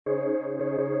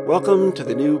Welcome to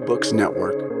the New Books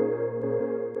Network.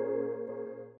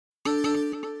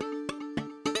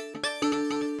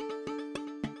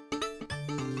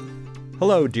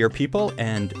 Hello, dear people,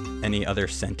 and any other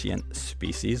sentient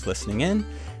species listening in.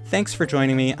 Thanks for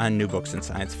joining me on New Books in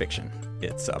Science Fiction.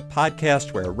 It's a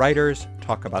podcast where writers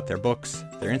talk about their books,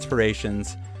 their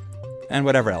inspirations, and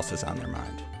whatever else is on their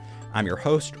mind. I'm your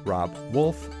host, Rob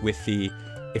Wolf, with the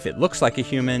If It Looks Like a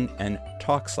Human and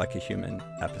Talks Like a Human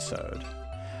episode.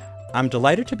 I'm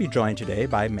delighted to be joined today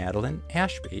by Madeline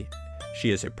Ashby. She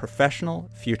is a professional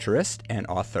futurist and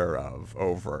author of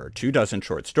over 24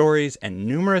 short stories and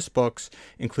numerous books,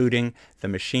 including the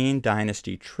Machine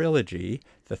Dynasty trilogy,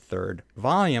 the third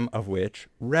volume of which,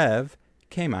 Rev,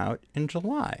 came out in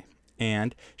July.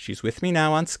 And she's with me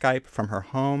now on Skype from her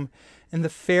home in the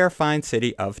fair, fine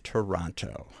city of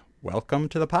Toronto. Welcome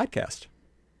to the podcast.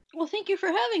 Well, thank you for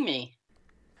having me.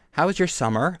 How has your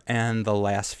summer and the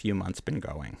last few months been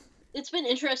going? It's been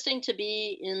interesting to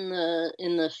be in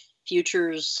the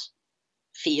futures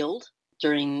field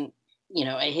during,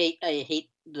 I hate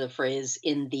the phrase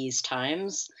 "in these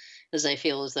times," as I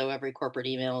feel as though every corporate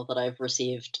email that I've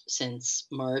received since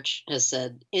March has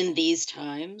said "in these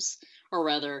times," or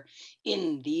rather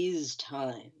 "in these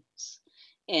times."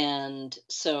 And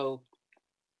so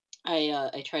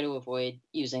I try to avoid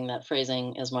using that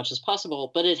phrasing as much as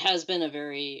possible, but it has been a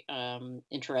very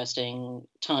interesting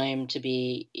time to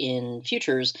be in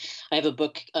futures. I have a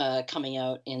book coming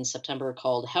out in September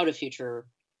called How to Future: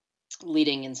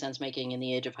 Leading in Sense Making in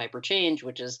the Age of Hyperchange,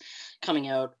 which is coming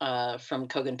out from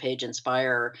Kogan Page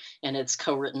Inspire, and it's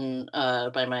co-written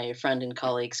by my friend and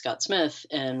colleague Scott Smith,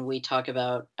 and we talk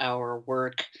about our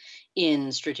work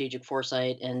in strategic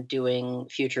foresight and doing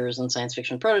futures and science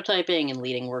fiction prototyping and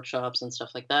leading workshops and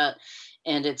stuff like that.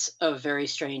 And it's a very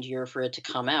strange year for it to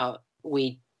come out.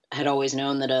 We had always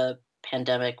known that a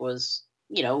pandemic was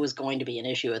going to be an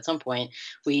issue at some point.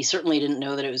 We certainly didn't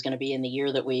know that it was going to be in the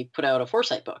year that we put out a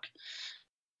foresight book.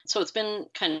 So it's been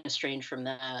kind of strange from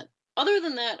that. Other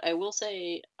than that, I will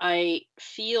say I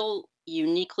feel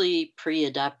uniquely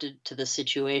pre-adapted to the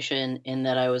situation in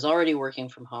that I was already working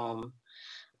from home.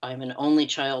 I'm an only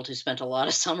child who spent a lot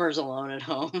of summers alone at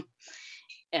home,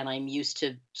 and I'm used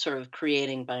to sort of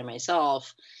creating by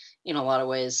myself in a lot of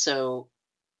ways. So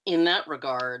in that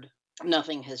regard,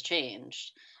 nothing has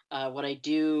changed. What I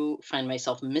do find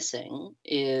myself missing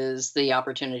is the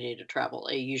opportunity to travel.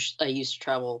 I used to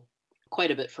travel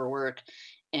quite a bit for work,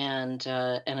 and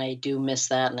I do miss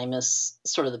that, and I miss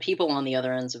sort of the people on the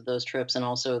other ends of those trips, and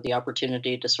also the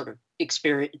opportunity to sort of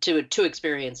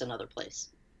experience another place.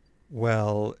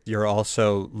 Well, you're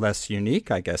also less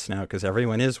unique, I guess, now, because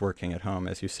everyone is working at home.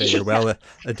 As you say, Yeah. you're well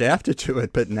adapted to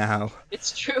it, but now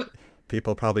It's true.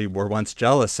 people probably were once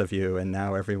jealous of you, and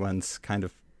now everyone's kind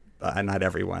of, not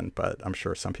everyone, but I'm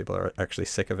sure some people are actually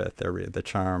sick of it. The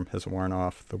charm has worn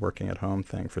off, the working at home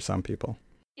thing for some people.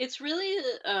 It's really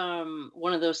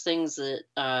one of those things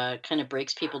that kind of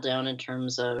breaks people down in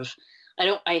terms of,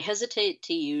 I hesitate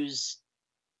to use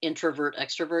introvert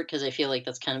extrovert because I feel like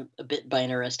that's kind of a bit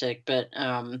binaristic, but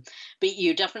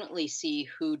you definitely see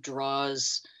who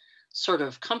draws sort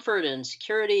of comfort and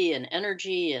security and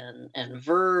energy and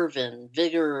verve and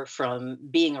vigor from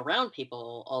being around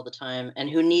people all the time,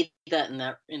 and who need that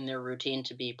in their routine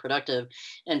to be productive,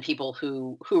 and people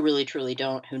who really truly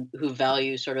don't, who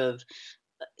value sort of,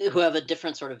 who have a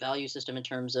different sort of value system in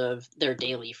terms of their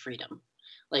daily freedom.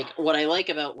 Like, what I like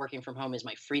about working from home is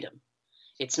my freedom.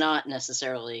 It's not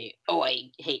necessarily, oh,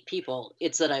 I hate people.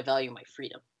 It's that I value my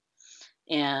freedom.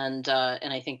 And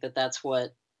I think that that's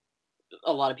what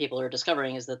a lot of people are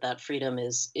discovering, is that freedom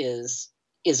is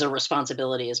a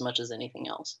responsibility as much as anything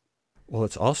else. Well,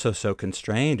 it's also so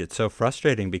constrained. It's so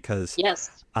frustrating because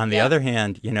Yes. on the Yeah. other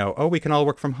hand, we can all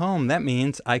work from home. That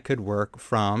means I could work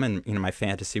from, and my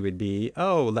fantasy would be,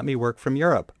 oh, let me work from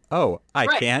Europe. Oh, I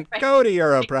can't go to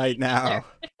Europe right now.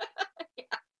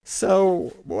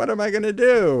 So what am I going to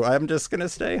do? I'm just going to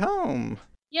stay home.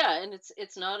 Yeah, and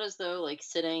it's not as though like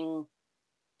sitting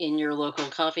in your local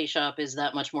coffee shop is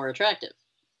that much more attractive.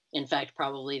 In fact,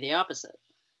 probably the opposite.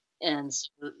 And so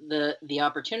the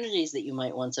opportunities that you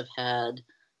might once have had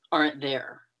aren't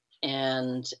there.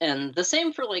 And the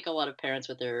same for like a lot of parents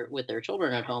with their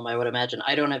children at home, I would imagine.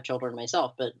 I don't have children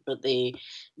myself, but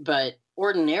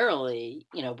ordinarily,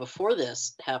 before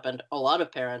this happened, a lot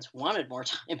of parents wanted more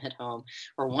time at home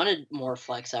or wanted more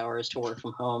flex hours to work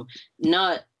from home,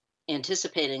 not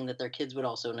anticipating that their kids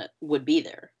would be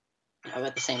there.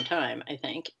 at the same time, I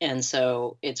think. And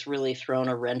so it's really thrown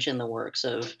a wrench in the works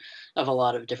of a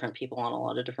lot of different people on a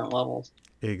lot of different levels.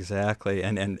 Exactly.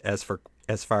 And as far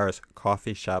as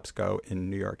coffee shops go in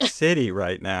New York City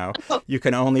right now, you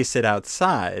can only sit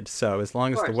outside. So as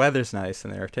long Of as the course. weather's nice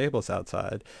and there are tables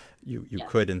outside, you Yeah.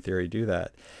 could in theory do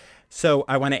that. So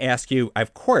I want to ask you,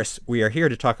 of course, we are here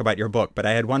to talk about your book, but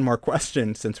I had one more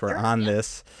question since we're Sure. on Yeah.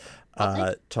 this, I'll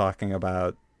take talking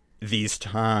about these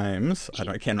times.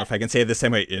 I can't know if I can say it the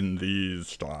same way, in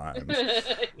these times.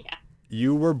 it. Yeah.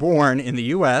 You were born in the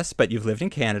U.S., but you've lived in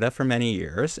Canada for many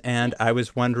years, and I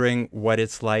was wondering what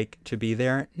it's like to be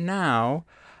there now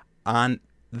on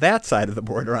that side of the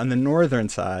border, on the northern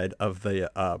side of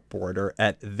the border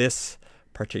at this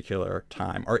particular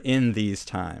time, or in these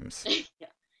times. Yeah.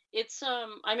 It's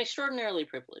I'm extraordinarily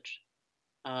privileged.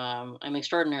 I'm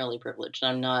extraordinarily privileged.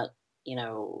 I'm not,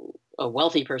 a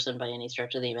wealthy person by any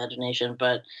stretch of the imagination,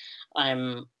 but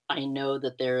I know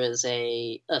that there is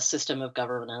a system of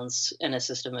governance and a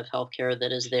system of healthcare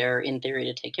that is there in theory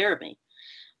to take care of me.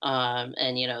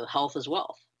 And health is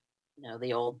wealth.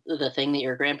 The thing that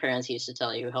your grandparents used to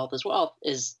tell you, health is wealth,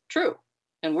 is true,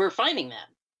 and we're finding that.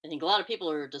 I think a lot of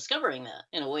people are discovering that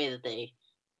in a way that they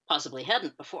possibly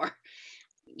hadn't before.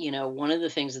 One of the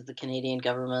things that the Canadian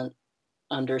government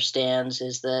understands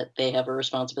is that they have a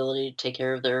responsibility to take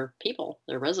care of their people,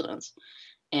 their residents.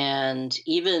 And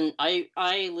even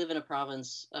I live in a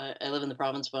province. I live in the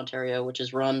province of Ontario, which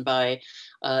is run by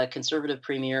a conservative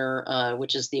premier,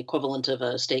 which is the equivalent of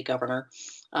a state governor.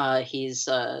 He's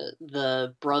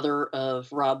the brother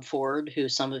of Rob Ford, who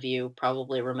some of you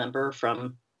probably remember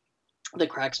from the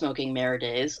crack smoking mayor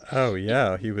days, Oh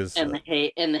yeah, he was. and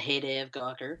the heyday of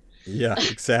Gawker. Yeah,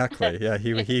 exactly. Yeah,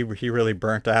 he really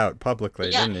burnt out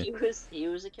publicly, Yeah, didn't he? he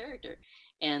was a character,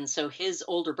 and so his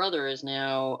older brother is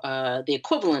now the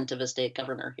equivalent of a state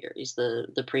governor here. He's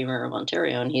the premier of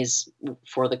Ontario, and he's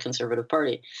for the Conservative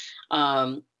Party.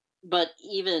 But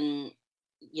even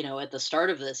at the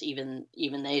start of this, even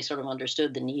they sort of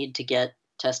understood the need to get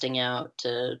testing out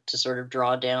to sort of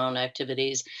draw down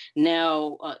activities.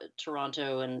 Now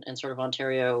Toronto and sort of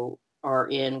Ontario are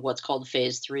in what's called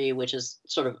phase 3, which is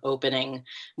sort of opening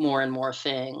more and more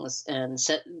things. And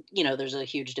there's a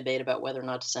huge debate about whether or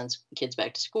not to send kids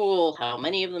back to school, how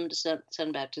many of them to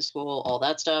send back to school, all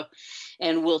that stuff.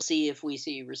 And we'll see if we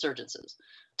see resurgences.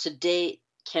 To date,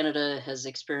 Canada has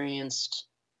experienced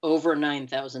over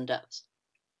 9,000 deaths.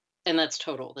 And that's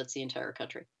total. That's the entire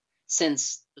country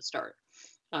since the start.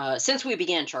 Since we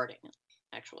began charting,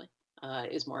 actually,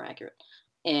 is more accurate.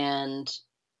 And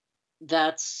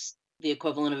that's the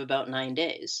equivalent of about 9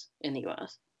 days in the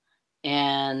US.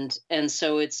 And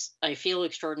so I feel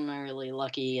extraordinarily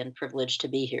lucky and privileged to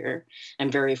be here.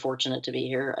 I'm very fortunate to be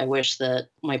here. I wish that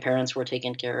my parents were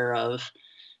taken care of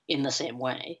in the same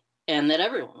way, and that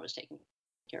everyone was taken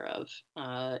care of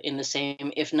in the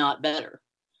same, if not better,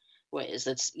 ways.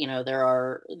 There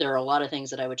are a lot of things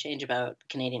that I would change about the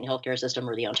Canadian healthcare system,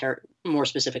 or the Ontario, more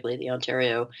specifically the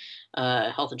Ontario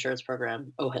Health Insurance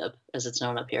Program, OHIP, as it's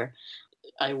known up here.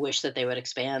 I wish that they would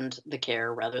expand the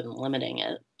care rather than limiting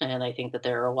it, and I think that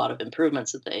there are a lot of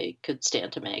improvements that they could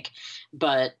stand to make.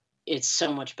 But it's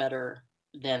so much better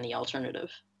than the alternative,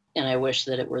 and I wish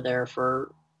that it were there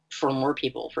for more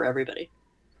people, for everybody.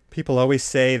 People always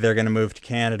say they're going to move to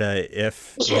Canada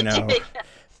if, in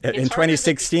It's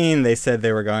 2016 they said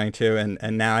they were going to,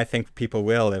 and now I think people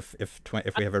will if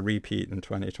we have a repeat in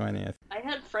 2020. I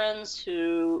had friends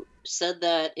who said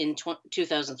that in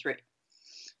 2003.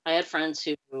 I had friends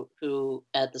who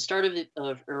at the start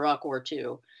of Iraq War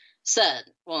II said,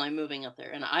 "Well, I'm moving up there,"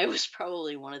 and I was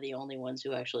probably one of the only ones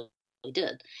who actually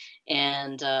did.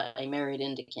 And I married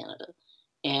into Canada,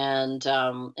 and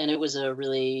it was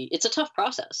it's a tough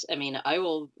process. I mean,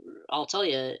 I'll tell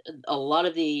you, a lot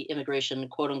of the immigration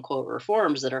quote unquote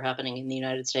reforms that are happening in the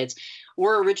United States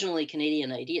were originally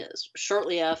Canadian ideas.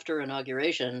 Shortly after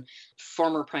inauguration,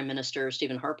 former Prime Minister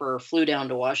Stephen Harper flew down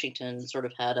to Washington and sort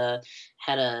of had a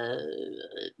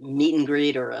meet and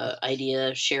greet, or a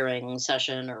idea sharing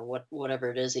session, or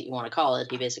whatever it is that you want to call it.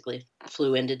 He basically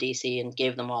flew into DC and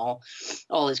gave them all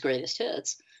his greatest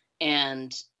hits.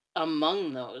 And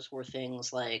among those were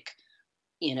things like,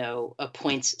 a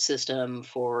points system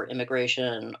for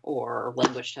immigration, or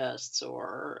language tests,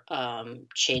 or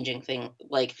changing things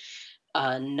like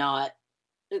not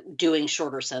doing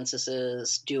shorter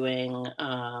censuses, doing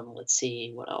let's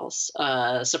see what else,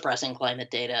 suppressing climate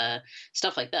data,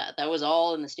 stuff like that. That was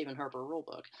all in the Stephen Harper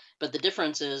rulebook. But the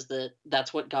difference is that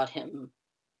that's what got him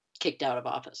kicked out of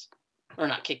office, or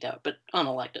not kicked out, but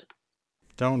unelected.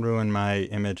 Don't ruin my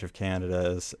image of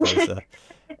Canada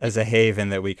as a haven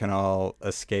that we can all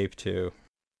escape to.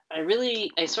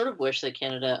 I sort of wish that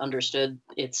Canada understood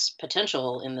its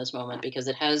potential in this moment, because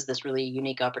it has this really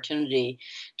unique opportunity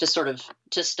to sort of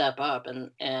to step up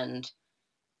and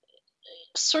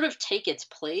sort of take its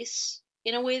place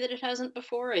in a way that it hasn't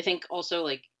before. I think also,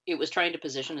 like, it was trying to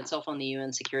position itself on the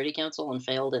UN Security Council and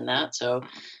failed in that. So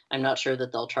I'm not sure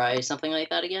that they'll try something like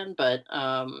that again. But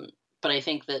I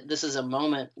think that this is a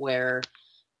moment where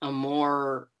a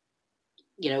more,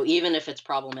 even if it's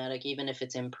problematic, even if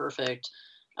it's imperfect,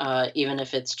 even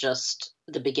if it's just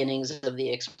the beginnings of the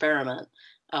experiment,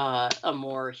 a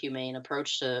more humane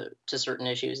approach to certain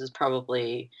issues is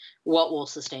probably what will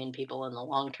sustain people in the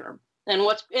long term, and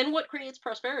what creates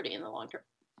prosperity in the long term.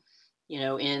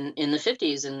 In the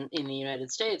 50s in the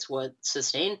United States, what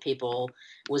sustained people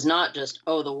was not just,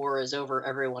 oh, the war is over,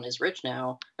 everyone is rich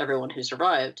now, everyone who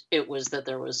survived. It was that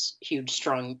there was huge,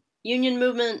 strong union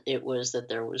movement. It was that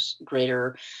there was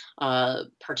greater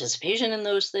participation in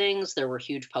those things. There were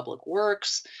huge public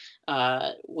works.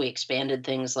 We expanded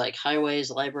things like highways,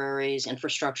 libraries,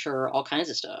 infrastructure, all kinds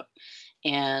of stuff.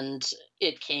 And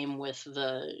it came with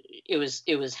it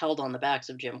was held on the backs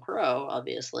of Jim Crow,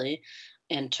 obviously,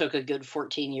 and took a good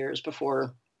 14 years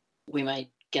before we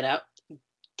might get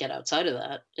outside of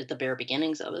that at the bare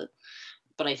beginnings of it.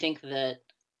 But I think that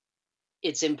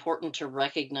it's important to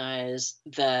recognize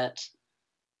that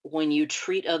when you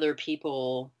treat other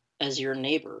people as your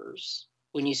neighbors,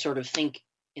 when you sort of think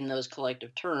in those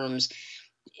collective terms,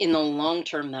 in the long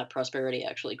term, that prosperity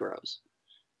actually grows.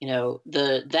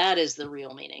 That is the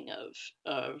real meaning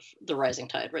of the rising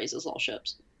tide raises all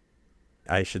ships.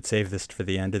 I should save this for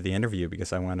the end of the interview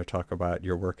because I want to talk about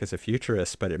your work as a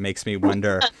futurist, but it makes me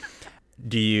wonder,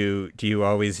 do you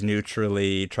always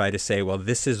neutrally try to say, well,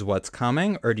 this is what's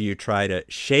coming, or do you try to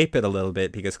shape it a little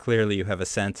bit, because clearly you have a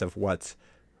sense of what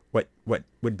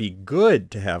would be good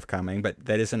to have coming, but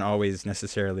that isn't always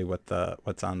necessarily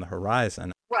what's on the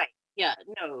horizon. Right. Yeah,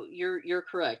 no, you're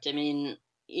correct. I mean,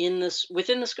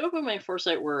 within the scope of my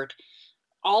foresight work,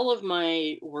 all of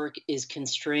my work is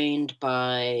constrained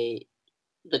by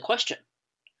the question.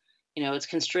 It's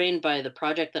constrained by the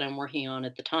project that I'm working on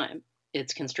at the time.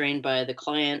 It's constrained by the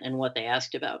client and what they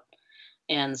asked about,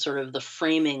 and sort of the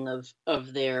framing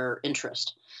of their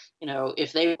interest.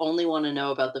 If they only want to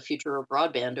know about the future of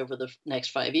broadband over the next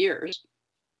 5 years,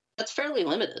 that's fairly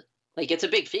limited. Like, it's a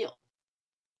big field.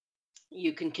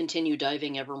 You can continue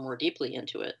diving ever more deeply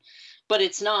into it, but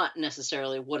it's not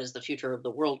necessarily what is the future of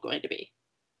the world going to be.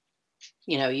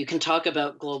 You can talk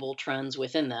about global trends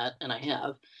within that, and I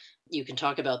have. You can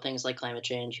talk about things like climate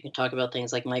change. You can talk about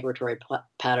things like migratory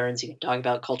patterns. You can talk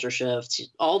about culture shifts.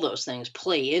 All those things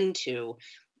play into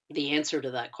the answer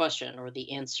to that question, or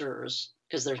the answers,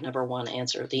 because there's never one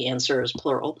answer. The answer is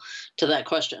plural to that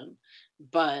question.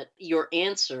 But your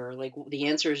answer, like the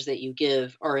answers that you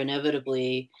give, are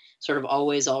inevitably sort of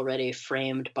always already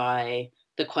framed by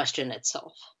the question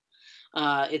itself.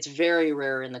 It's very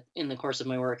rare in the course of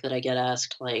my work that I get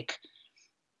asked, like,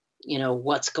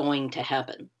 what's going to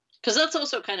happen? Because that's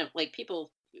also kind of like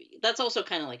that's also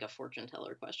kind of like a fortune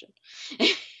teller question.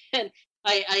 And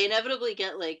I inevitably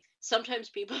get, like,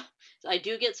 I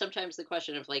do get sometimes the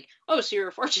question of, like, oh, so you're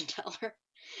a fortune teller,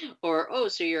 or, oh,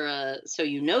 so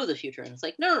you know the future. And it's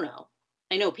like, no,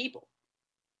 I know people.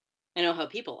 I know how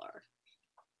people are.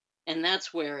 And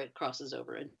that's where it crosses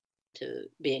over into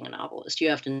being a novelist. You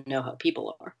have to know how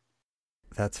people are.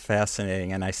 That's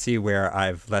fascinating. And I see where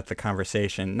I've let the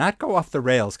conversation not go off the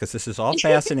rails, because this is all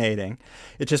fascinating.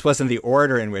 It just wasn't the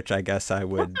order in which I guess I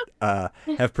would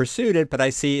have pursued it. But I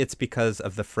see it's because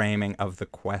of the framing of the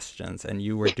questions. And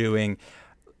you were doing,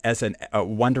 as a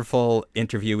wonderful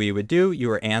interviewee would do, you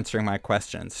were answering my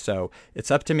questions. So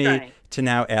it's up to me to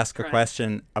now ask a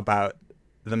question about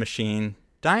the Machine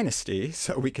Dynasty,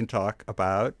 so we can talk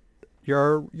about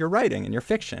your writing and your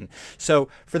fiction. So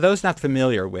for those not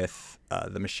familiar with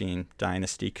the Machine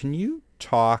Dynasty, can you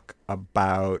talk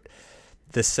about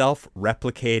the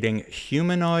self-replicating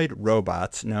humanoid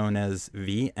robots known as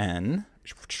VN,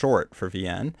 short for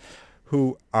VN,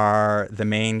 who are the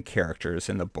main characters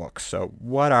in the book? So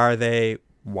what are they?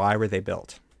 Why were they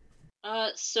built?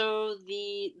 So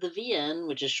the VN,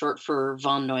 which is short for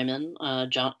von Neumann,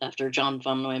 after John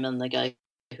von Neumann, the guy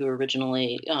who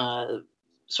originally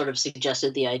sort of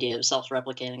suggested the idea of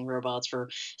self-replicating robots for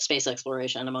space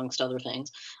exploration, amongst other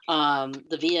things.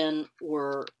 The VN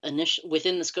were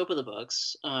within the scope of the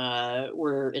books,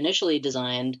 were initially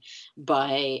designed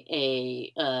by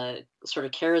a sort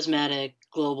of charismatic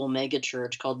global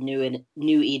megachurch called New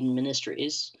Eden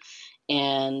Ministries,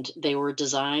 and they were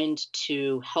designed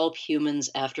to help humans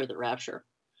after the rapture.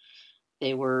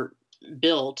 They were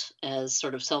built as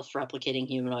sort of self-replicating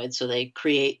humanoids, so they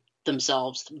create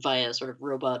themselves via sort of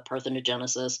robot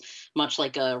parthenogenesis, much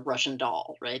like a Russian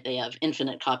doll, right? They have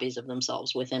infinite copies of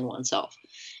themselves within oneself.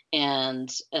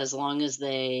 And as long as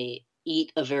they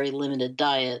eat a very limited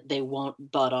diet, they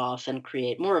won't butt off and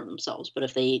create more of themselves. But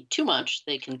if they eat too much,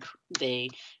 they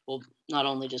will not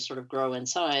only just sort of grow in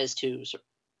size to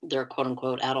their quote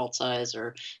unquote adult size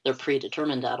or their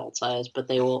predetermined adult size, but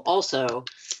they will also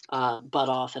butt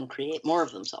off and create more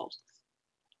of themselves.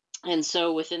 And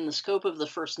so within the scope of the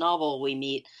first novel, we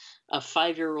meet a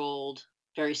 5-year-old,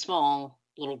 very small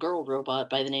little girl robot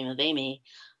by the name of Amy,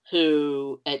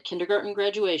 who at kindergarten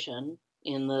graduation,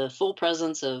 in the full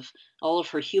presence of all of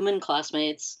her human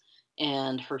classmates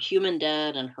and her human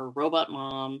dad and her robot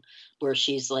mom, where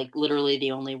she's like literally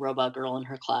the only robot girl in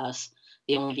her class,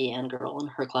 the only VN girl in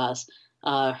her class,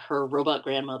 her robot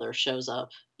grandmother shows up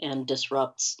and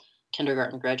disrupts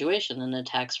kindergarten graduation and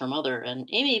attacks her mother. And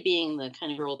Amy, being the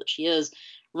kind of girl that she is,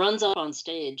 runs up on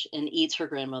stage and eats her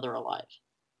grandmother alive.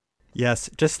 Yes,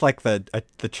 just like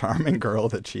the charming girl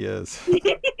that she is.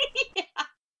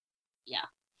 Yeah.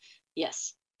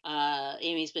 Yes.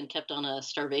 Amy's been kept on a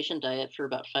starvation diet for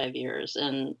about 5 years,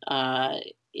 and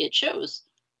it shows.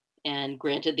 And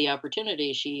granted the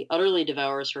opportunity, she utterly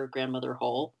devours her grandmother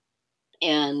whole.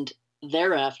 And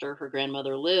thereafter, her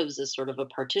grandmother lives as sort of a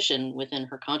partition within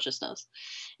her consciousness.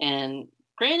 And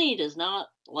Granny does not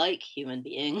like human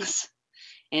beings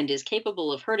and is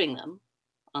capable of hurting them,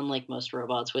 unlike most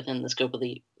robots within the scope of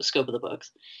the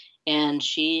books. And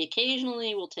she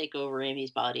occasionally will take over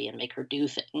Amy's body and make her do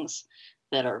things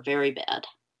that are very bad.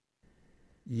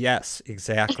 Yes,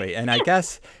 exactly. And I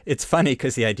guess it's funny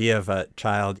because the idea of a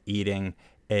child eating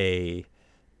a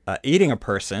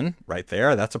person right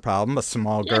there, that's a problem. A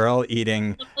small girl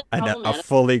eating a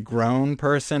fully grown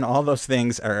person, all those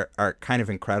things are kind of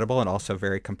incredible and also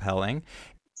very compelling.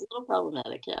 It's a little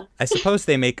problematic, yeah. I suppose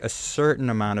they make a certain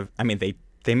amount of, I mean,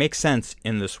 they make sense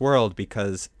in this world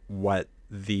because what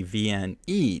the VN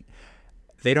eat,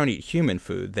 they don't eat human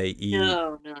food. They eat...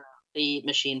 No. They eat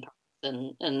machine parts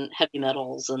and heavy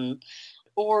metals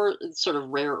or sort of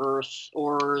rare earth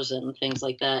ores and things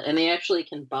like that. And they actually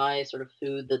can buy sort of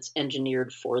food that's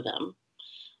engineered for them,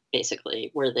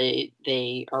 basically, where they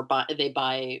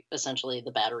buy essentially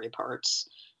the battery parts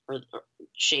or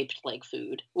shaped like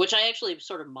food, which I actually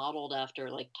sort of modeled after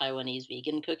like Taiwanese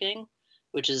vegan cooking,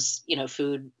 which is,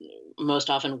 food, most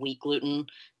often wheat gluten,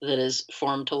 that is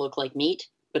formed to look like meat,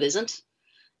 but isn't.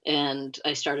 And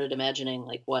I started imagining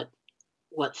like what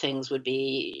things would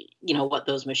be, what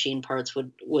those machine parts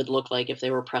would look like if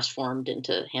they were press formed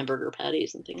into hamburger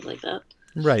patties and things like that.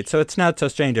 Right. So it's not so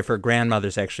strange if her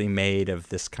grandmother's actually made of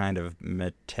this kind of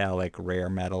metallic rare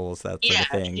metals, that sort of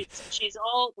thing.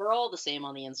 They're all the same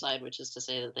on the inside, which is to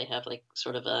say that they have like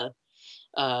sort of a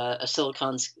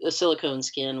silicone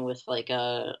skin with like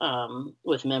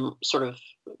sort of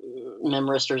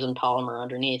memristors and polymer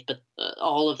underneath, but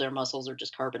all of their muscles are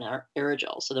just carbon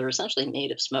aerogel, so they're essentially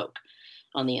made of smoke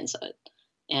on the inside.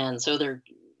 And so they're,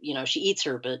 she eats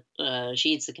her, but she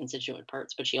eats the constituent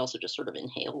parts, but she also just sort of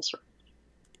inhales her.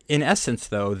 In essence,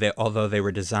 though, although they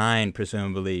were designed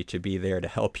presumably to be there to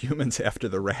help humans after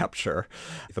the rapture,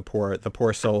 the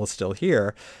poor soul is still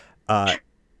here.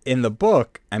 In the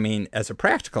book, I mean, as a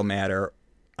practical matter,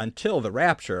 until the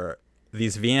rapture,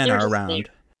 these VN are around. There.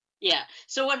 Yeah.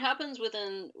 So what happens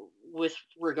with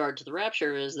regard to the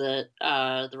rapture is that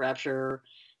the rapture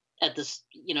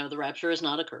the rapture has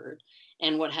not occurred.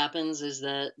 And what happens is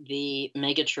that the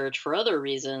megachurch, for other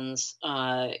reasons,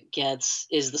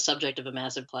 is the subject of a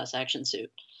massive class action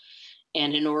suit.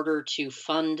 And in order to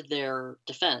fund their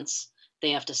defense,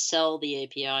 they have to sell the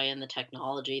API and the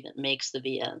technology that makes the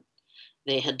VN.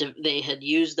 They had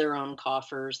used their own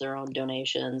coffers, their own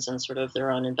donations, and sort of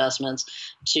their own investments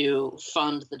to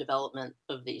fund the development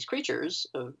of these creatures,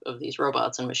 of these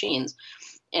robots and machines,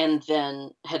 and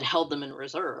then had held them in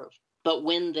reserve. But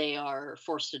when they are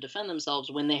forced to defend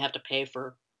themselves, when they have to pay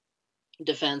for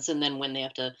defense, and then when they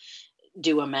have to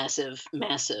do a massive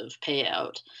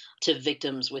payout to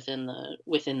victims within the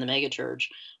megachurch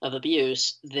of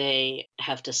abuse, they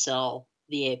have to sell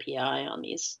the API on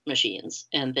these machines,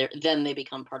 and then they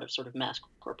become part of sort of mass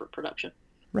corporate production.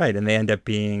 Right, and they end up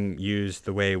being used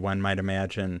the way one might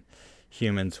imagine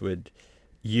humans would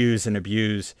use and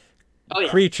abuse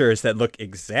creatures that look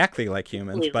exactly like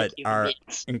humans, but are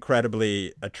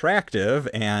incredibly attractive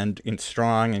and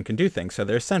strong and can do things. So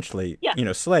they're essentially,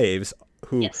 slaves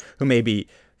who may be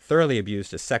thoroughly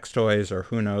abused as sex toys or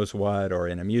who knows what, or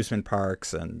in amusement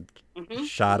parks and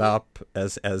shot up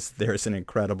as there's an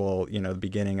incredible, the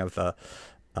beginning of the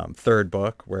third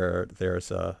book, where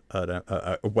there's a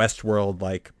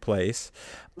Westworld-like place.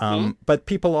 Hmm. But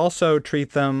people also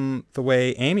treat them the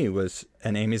way Amy was,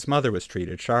 and Amy's mother was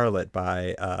treated, Charlotte,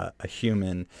 by a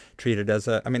human, treated as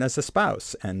a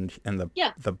spouse, and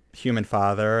Yeah. the human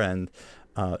father and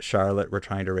Charlotte were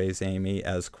trying to raise Amy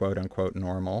as quote unquote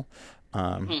normal.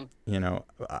 Hmm.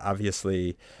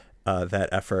 Obviously, that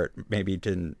effort maybe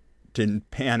didn't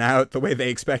pan out the way they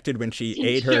expected when she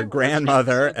ate her Your words sound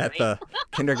grandmother so at great. the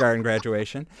kindergarten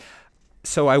graduation.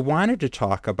 So I wanted to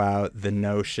talk about the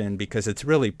notion, because it's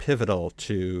really pivotal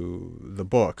to the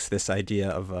books, this idea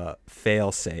of a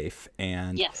fail-safe.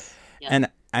 And Yes. Yeah.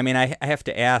 and I mean, I have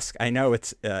to ask. I know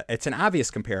it's an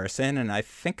obvious comparison, and I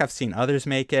think I've seen others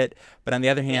make it. But on the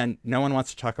other Yeah. hand, no one wants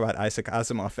to talk about Isaac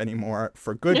Asimov anymore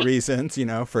for good reasons,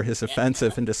 for his Yeah.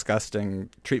 offensive and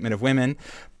disgusting treatment of women.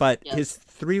 But Yep. his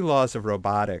three laws of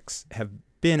robotics have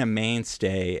been a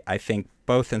mainstay, I think,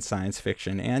 both in science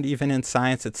fiction and even in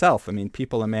science itself. I mean,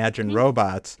 people imagine Hmm.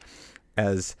 robots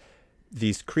as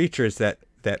these creatures that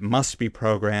must be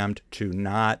programmed to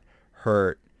not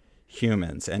hurt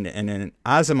humans. And in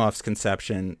Asimov's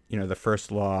conception, the first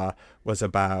law was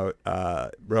about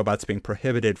robots being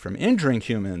prohibited from injuring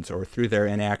humans, or through their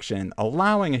inaction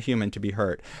allowing a human to be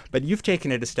hurt. But you've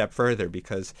taken it a step further,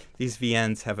 because these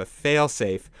VNs have a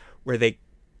failsafe where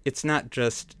it's not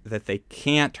just that they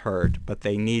can't hurt, but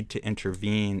they need to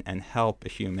intervene and help a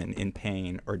human in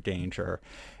pain or danger.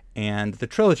 And the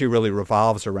trilogy really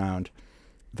revolves around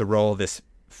the role this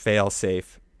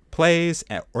failsafe plays,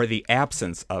 or the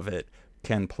absence of it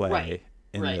can Right. play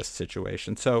in Right. this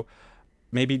situation. So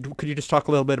maybe could you just talk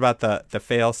a little bit about the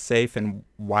failsafe and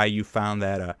why you found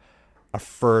that a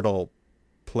fertile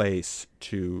place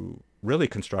to really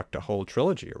construct a whole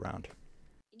trilogy around?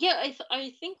 Yeah,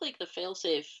 I think like the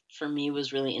failsafe for me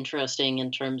was really interesting in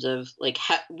terms of like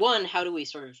how do we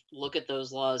sort of look at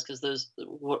those laws, because the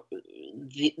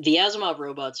Asimov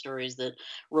robot stories that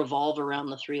revolve around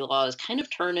the three laws kind of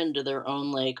turn into their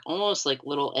own, like almost like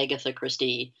little Agatha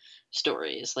Christie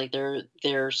stories. Like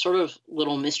they're sort of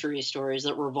little mystery stories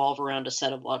that revolve around a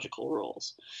set of logical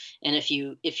rules. And if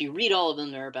you read all of them,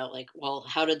 they're about like, well,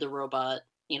 how did the robot,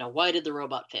 why did the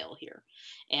robot fail here?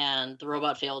 And the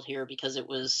robot failed here because it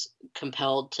was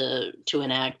compelled to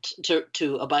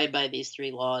abide by these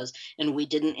three laws, and we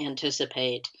didn't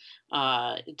anticipate.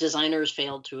 Designers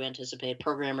failed to anticipate,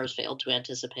 programmers failed to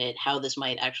anticipate how this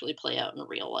might actually play out in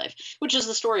real life, which is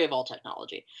the story of all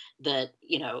technology. That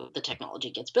the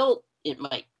technology gets built, it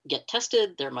might get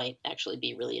tested, there might actually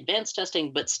be really advanced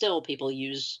testing, but still people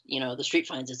use, the street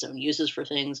finds its own uses for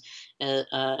things,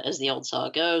 as the old saw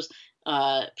goes.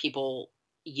 People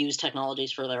use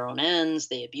technologies for their own ends,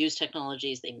 they abuse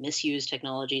technologies, they misuse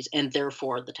technologies, and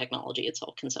therefore the technology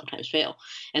itself can sometimes fail.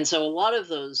 And so a lot of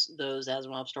those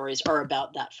Asimov stories are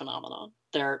about that phenomenon.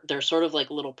 They're sort of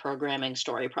like little programming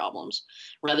story problems,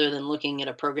 rather than looking at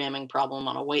a programming problem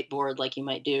on a whiteboard like you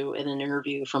might do in an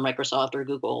interview for Microsoft or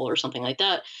Google or something like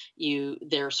that.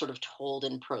 They're sort of told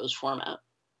in prose format,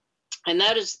 and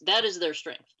that is their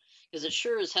strength, because it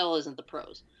sure as hell isn't the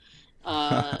prose.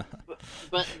 But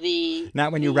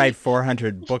Not when you write the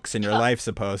 400 books in your no, life,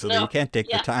 supposedly. You no, can't take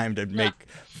the yeah, time to no, make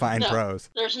fine no, prose.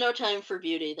 there's no time for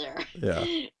beauty there. Yeah.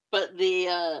 But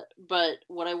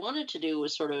what I wanted to do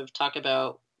was sort of talk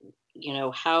about,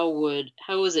 how would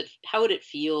it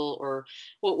feel, or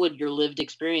what would your lived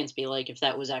experience be like if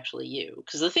that was actually you?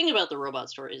 Because the thing about the robot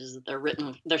stories is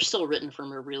that they're still written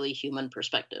from a really human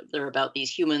perspective. They're about these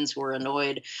humans who are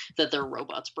annoyed that their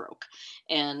robots broke.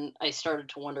 And I started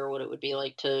to wonder what it would be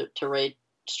like to write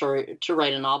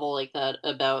a novel like that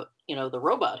about, the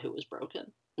robot who was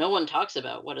broken. No one talks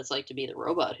about what it's like to be the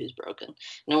robot who's broken.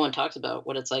 No one talks about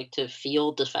what it's like to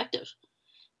feel defective,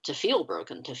 to feel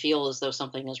broken, to feel as though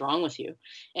something is wrong with you,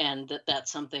 and that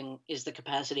something is the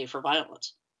capacity for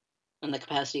violence and the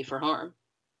capacity for harm.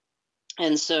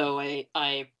 And so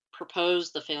I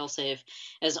proposed the failsafe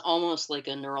as almost like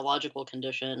a neurological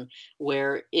condition,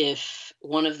 where if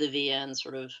one of the VNs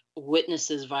sort of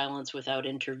witnesses violence without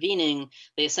intervening,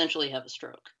 they essentially have a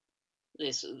stroke.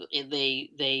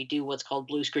 They do what's called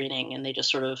blue screening, and they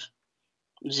just sort of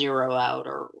zero out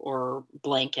or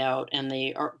blank out, and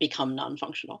become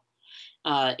non-functional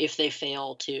if they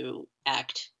fail to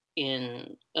act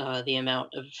in the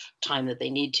amount of time that they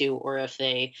need to, or if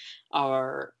they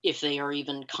are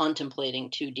even contemplating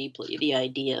too deeply the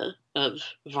idea of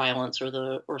violence,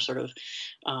 or sort of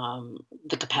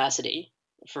the capacity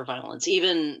for violence.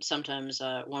 Even sometimes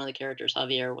one of the characters,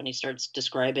 Javier, when he starts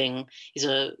describing, he's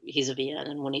a VN,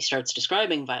 and when he starts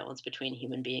describing violence between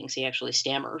human beings, he actually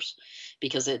stammers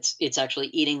because it's actually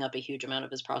eating up a huge amount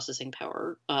of his processing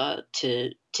power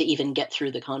to even get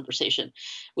through the conversation,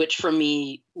 which for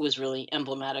me was really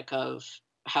emblematic of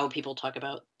how people talk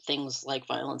about things like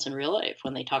violence in real life.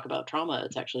 When they talk about trauma,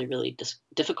 it's actually really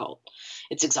difficult.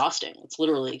 It's exhausting. It's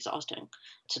literally exhausting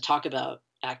to talk about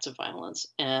acts of violence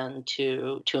and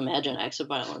to imagine acts of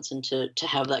violence and to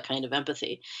have that kind of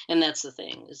empathy. And that's the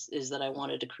thing is that I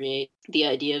wanted to create the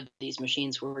idea of these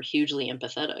machines who were hugely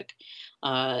empathetic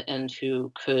and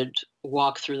who could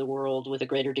walk through the world with a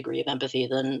greater degree of empathy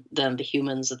than the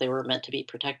humans that they were meant to be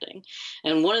protecting.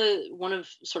 And one of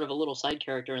sort of a little side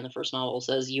character in the first novel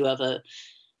says,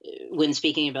 when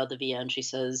speaking about the VN, she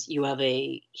says, you have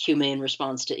a humane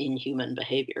response to inhuman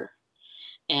behavior.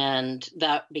 And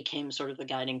that became sort of the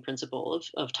guiding principle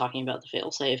of talking about the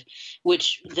failsafe,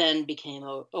 which then became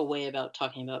a way about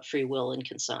talking about free will and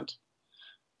consent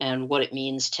and what it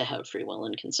means to have free will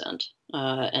and consent,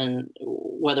 and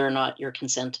whether or not your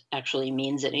consent actually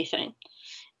means anything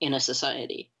in a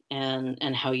society,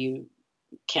 and how you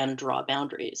can draw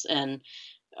boundaries. And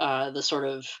the sort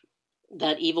of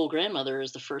that evil grandmother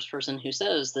is the first person who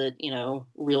says that,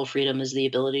 real freedom is the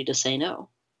ability to say no.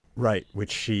 Right,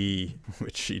 which she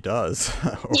does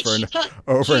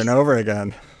over and over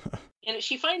again. And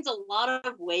she finds a lot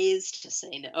of ways to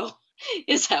say no,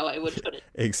 is how I would put it.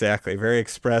 Exactly. Very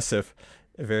expressive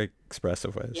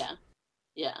ways. Yeah.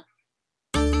 Yeah.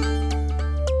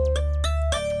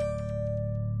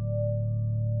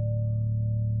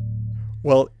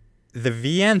 Well, the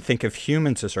VN think of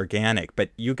humans as organic, but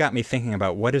you got me thinking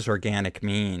about what does organic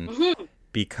mean? Mm-hmm.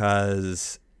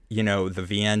 Because, the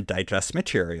VN digest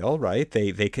material, right?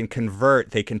 They can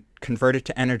convert it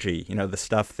to energy, the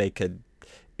stuff they could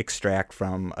extract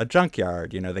from a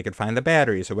junkyard. They could find the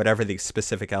batteries or whatever the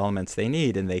specific elements they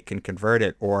need, and they can convert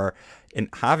it. Or in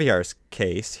Javier's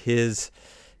case,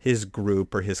 his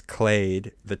group, or his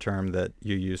clade, the term that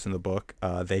you use in the book,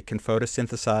 they can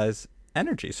photosynthesize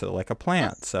energy, so like a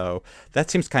plant. Yes. So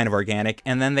that seems kind of organic.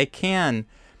 And then they can,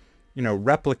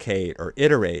 replicate or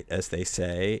iterate, as they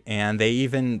say. And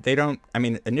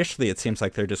initially it seems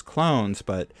like they're just clones,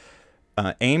 but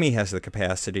Amy has the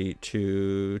capacity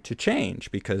to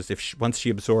change, because once she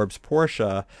absorbs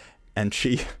Portia and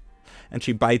she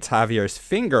bites Javier's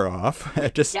finger off,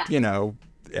 just,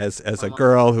 as a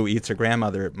girl who eats her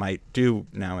grandmother might do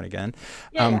now and again,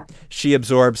 she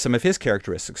absorbs some of his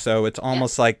characteristics. So it's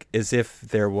almost like as if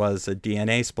there was a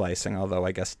DNA splicing, although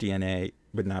I guess DNA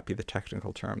would not be the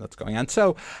technical term that's going on.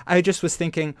 So I just was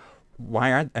thinking,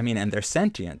 and they're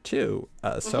sentient too.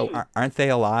 Aren't they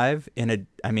alive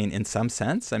in some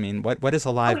sense? What does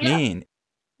alive mean?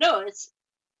 No, it's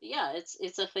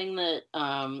a thing that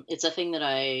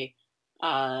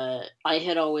I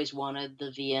had always wanted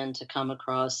the VN to come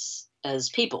across as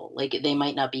people. Like, they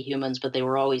might not be humans, but they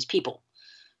were always people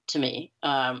to me.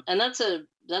 And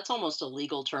that's almost a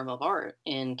legal term of art.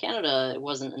 In Canada, it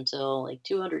wasn't until like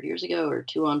 200 years ago or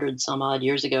 200 some odd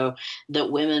years ago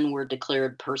that women were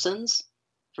declared persons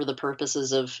for the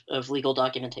purposes of legal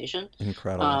documentation.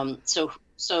 Incredible.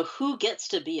 So who gets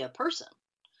to be a person?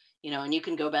 And you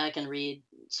can go back and read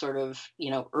sort of,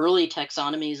 early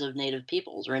taxonomies of native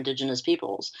peoples or indigenous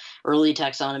peoples, early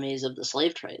taxonomies of the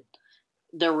slave trade.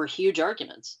 There were huge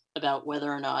arguments about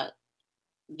whether or not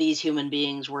these human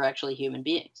beings were actually human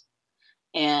beings,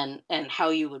 and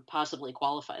how you would possibly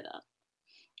qualify that.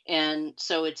 And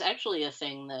so it's actually a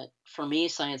thing that, for me,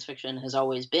 science fiction has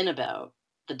always been about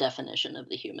the definition of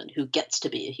the human, who gets to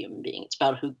be a human being. It's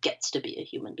about who gets to be a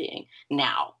human being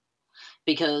now,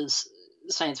 because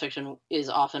science fiction is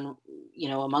often,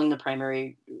 among the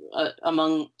primary,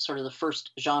 among sort of the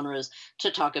first genres to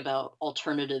talk about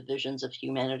alternative visions of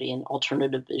humanity and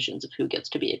alternative visions of who gets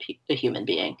to be a human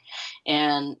being.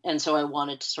 And so I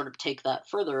wanted to sort of take that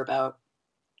further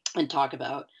and talk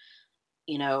about,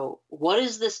 what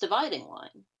is this dividing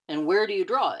line and where do you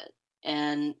draw it?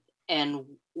 And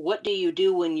what do you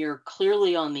do when you're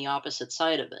clearly on the opposite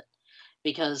side of it?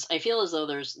 Because I feel as though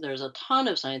there's a ton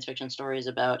of science fiction stories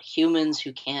about humans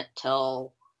who can't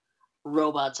tell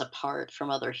robots apart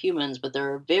from other humans, but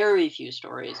there are very few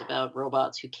stories about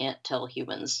robots who can't tell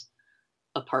humans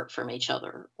apart from each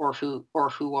other, or who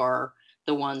are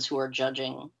the ones who are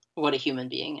judging what a human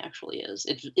being actually is.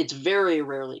 It's very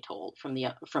rarely told from the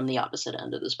opposite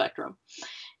end of the spectrum.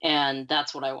 And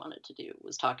that's what I wanted to do,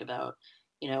 was talk about,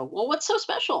 what's so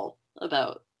special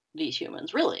about these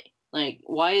humans, really? Like,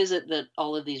 why is it that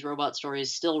all of these robot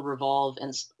stories still revolve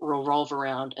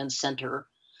around and center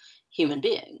human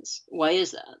beings? Why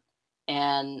is that?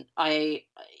 And I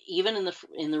even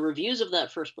in the reviews of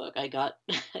that first book, I got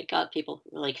I got people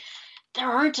who were like, there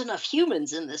aren't enough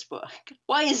humans in this book.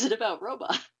 Why is it about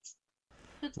robots?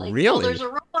 It's like, well, Really?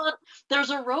 there's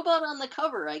a robot on the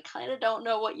cover. I kind of don't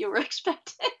know what you were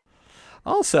expecting.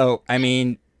 Also, I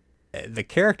mean, the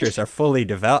characters are fully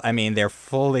developed. I mean, they're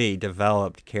fully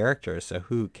developed characters, so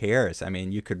who cares? I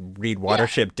mean, you could read Yeah,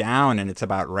 Watership Down and it's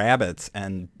about rabbits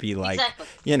and be like, exactly.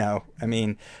 I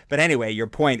mean, but anyway, your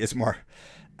point is more,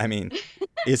 I mean,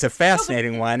 is a No, but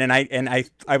fascinating one. And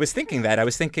I was thinking that. I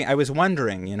was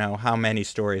wondering, how many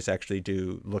stories actually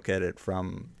do look at it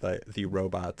from the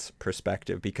robot's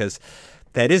perspective, because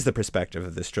that is the perspective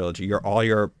of this trilogy.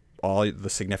 All the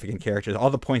significant characters,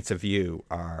 all the points of view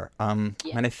are,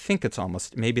 yeah, and I think it's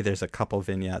almost, maybe there's a couple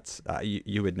vignettes,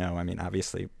 you would know, I mean,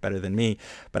 obviously better than me,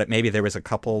 but maybe there was a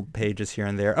couple pages here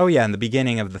and there. Oh yeah, in the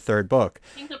beginning of the third book.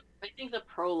 I think the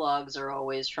prologues are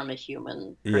always from a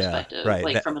human Yeah, perspective, right.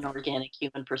 like from an organic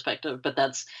human perspective. But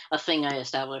that's a thing I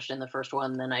established in the first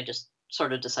one. Then I just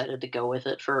sort of decided to go with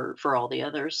it for all the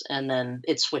others, and then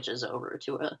it switches over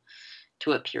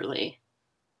to a purely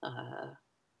uh,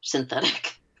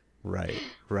 synthetic Right,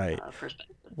 right.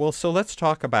 perspective. Well, so let's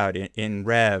talk about it. In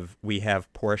Rev, we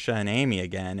have Portia and Amy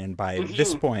again, and by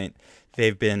this Hmm. point,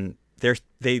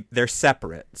 they're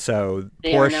separate. So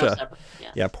They are now separate.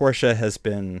 Yeah, Yes. Portia has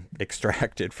been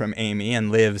extracted from Amy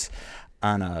and lives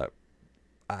on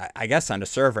I guess on a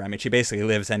server. I mean, she basically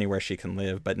lives anywhere she can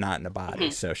live, but not in a body.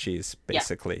 Hmm. So she's Yeah.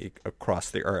 basically across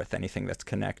the earth, anything that's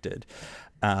connected.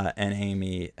 And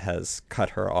Amy has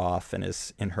cut her off and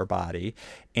is in her body.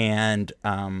 And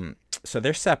so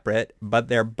they're separate, but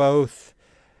they're both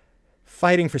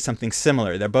fighting for something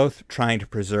similar. They're both trying to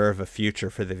preserve a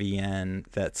future for the VN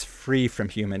that's free from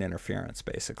human interference,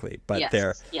 basically. But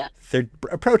Yes. Yeah. they're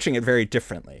approaching it very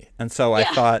differently. And so I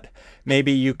Yeah. thought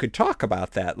maybe you could talk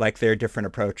about that, like their different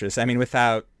approaches. I mean,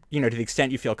 without, to the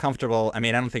extent you feel comfortable. I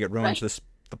mean, I don't think it ruins Right.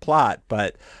 the plot,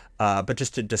 but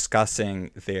just to discussing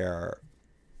their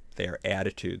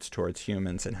attitudes towards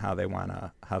humans and how they want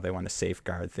to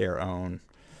safeguard their own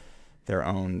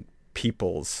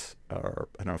peoples, or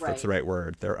I don't know if that's the Right. right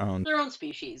word, Their own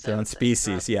species, I their own would say.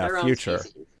 species, yeah, Their own future.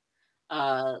 species.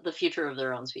 The future of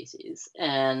their own species.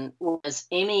 And whereas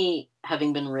Amy,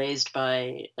 having been raised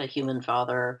by a human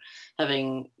father,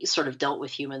 having sort of dealt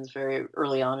with humans very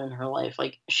early on in her life,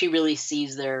 like she really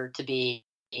sees there to be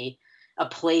a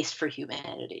place for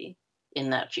humanity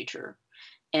in that future.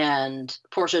 And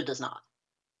Portia does not.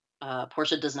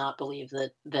 Portia does not believe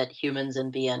that humans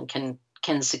and VN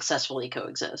can successfully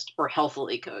coexist or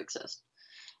healthily coexist.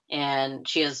 And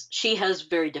she has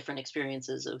very different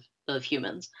experiences of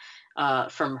humans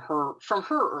from her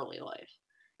early life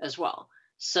as well.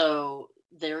 So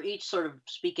they're each sort of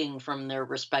speaking from their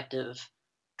respective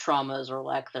traumas or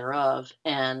lack thereof,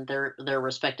 and their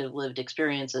respective lived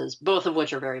experiences, both of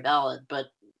which are very valid. But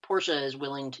Portia is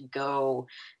willing to go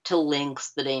to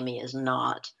lengths that Amy is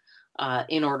not,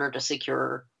 in order to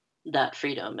secure that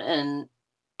freedom. And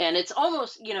it's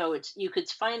almost, it's, you could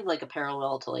find like a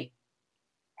parallel to like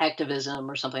activism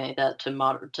or something like that,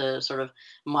 to sort of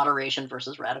moderation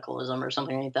versus radicalism or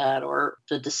something like that, or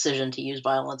the decision to use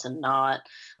violence and not,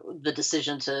 the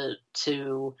decision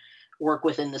to work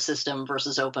within the system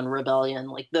versus open rebellion.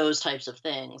 Like those types of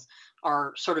things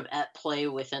are sort of at play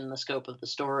within the scope of the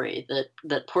story,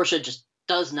 that Portia just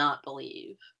does not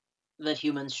believe that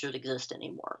humans should exist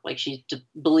anymore. Like she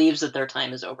believes that their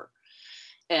time is over.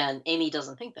 And Amy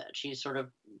doesn't think that. She sort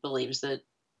of believes that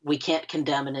we can't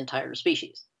condemn an entire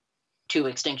species to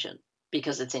extinction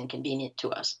because it's inconvenient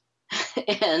to us.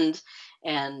 and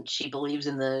and she believes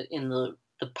in the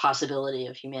possibility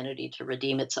of humanity to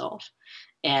redeem itself.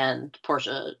 And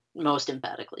Portia most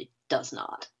emphatically does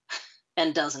not,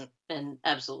 and doesn't, and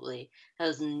absolutely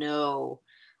has no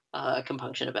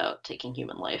compunction about taking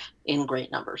human life in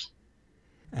great numbers.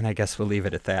 And I guess we'll leave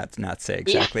it at that, not say Yeah.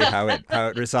 exactly how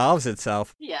it resolves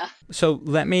itself. Yeah. So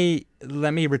let me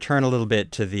return a little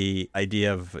bit to the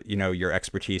idea of, your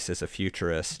expertise as a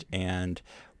futurist and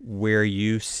where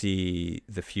you see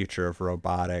the future of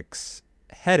robotics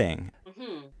heading.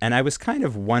 Hmm. And I was kind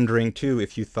of wondering too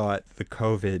if you thought the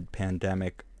COVID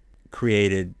pandemic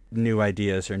created new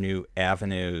ideas or new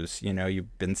avenues.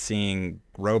 You've been seeing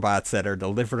robots that are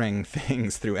delivering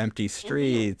things through empty Hmm.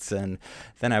 streets. And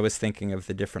then I was thinking of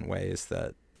the different ways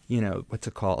that, what's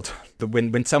it called?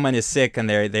 When someone is sick and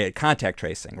they contact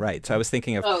tracing, right? So I was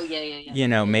thinking of, Oh yeah, yeah, yeah,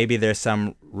 yeah. maybe there's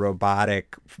some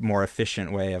robotic, more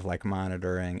efficient way of like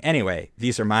monitoring. Anyway,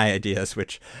 these are my ideas,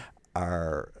 which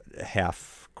are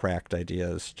half cracked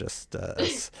ideas, just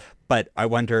but I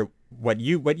wonder what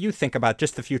you think about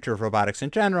just the future of robotics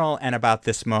in general and about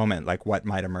this moment, like what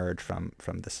might emerge from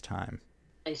this time.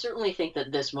 I certainly think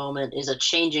that this moment is a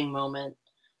changing moment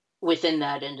within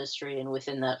that industry and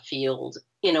within that field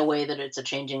in a way that it's a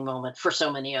changing moment for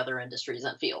so many other industries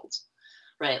and fields,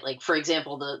 right? Like, for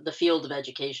example, the field of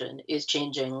education is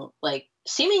changing like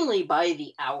seemingly by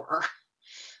the hour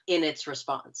in its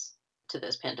response to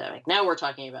this pandemic. Now we're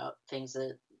talking about things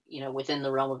that, within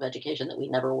the realm of education that we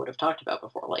never would have talked about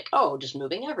before, like, oh, just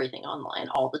moving everything online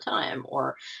all the time,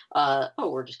 or, oh,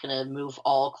 we're just going to move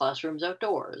all classrooms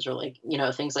outdoors, or like,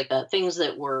 things like that. Things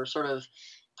that were sort of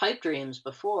pipe dreams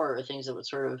before, or things that would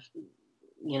sort of,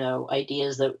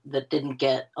 ideas that didn't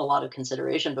get a lot of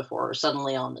consideration before are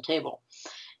suddenly on the table.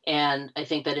 And I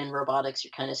think that in robotics,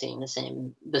 you're kind of seeing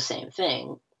the same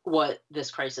thing. What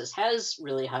this crisis has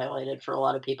really highlighted for a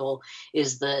lot of people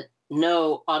is that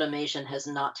no, automation has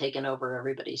not taken over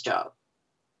everybody's job,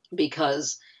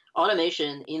 because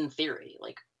automation, in theory,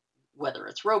 like whether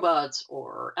it's robots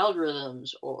or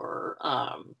algorithms or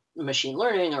machine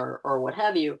learning or what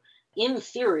have you, in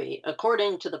theory,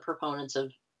 according to the proponents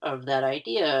of that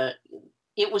idea,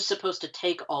 it was supposed to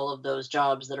take all of those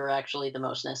jobs that are actually the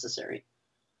most necessary.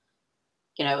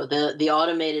 The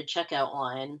automated checkout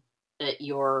line at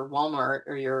your Walmart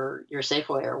or your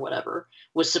Safeway or whatever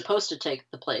was supposed to take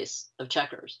the place of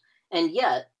checkers. And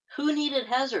yet, who needed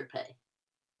hazard pay?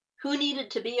 Who needed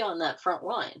to be on that front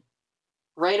line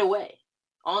right away,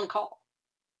 on call?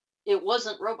 It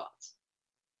wasn't robots.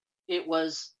 It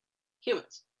was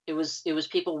humans. It was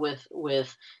people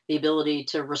with the ability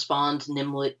to respond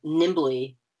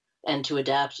nimbly and to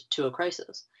adapt to a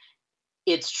crisis.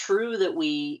 It's true that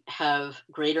we have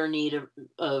greater need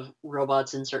of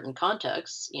robots in certain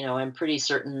contexts. I'm pretty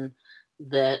certain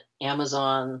that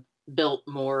Amazon built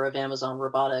more of Amazon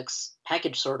Robotics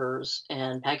package sorters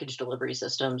and package delivery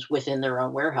systems within their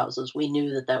own warehouses. We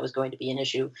knew that was going to be an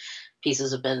issue.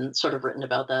 Pieces have been sort of written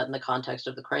about that in the context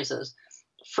of the crisis.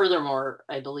 Furthermore,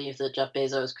 I believe that Jeff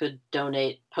Bezos could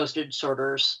donate postage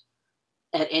sorters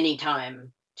at any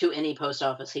time to any post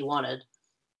office he wanted.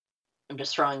 I'm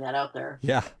just throwing that out there.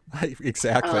 Yeah,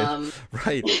 exactly.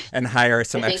 Right. And hire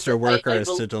some extra workers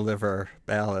to deliver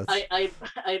ballots. I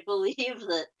believe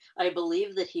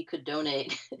that he could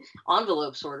donate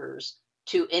envelope sorters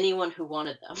to anyone who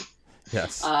wanted them.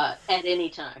 Yes. At any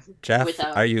time. Jeff,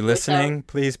 are you listening?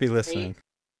 Please be listening.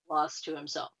 Loss to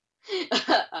himself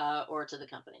or to the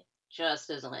company, just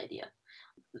as an idea,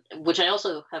 which I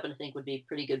also happen to think would be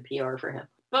pretty good PR for him.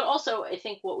 But also, I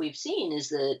think what we've seen is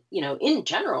that, in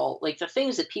general, like the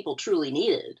things that people truly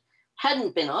needed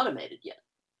hadn't been automated yet.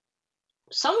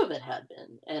 Some of it had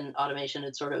been, and automation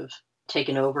had sort of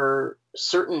taken over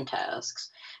certain tasks,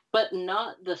 but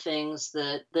not the things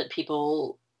that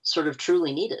people sort of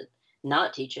truly needed.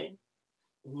 Not teaching,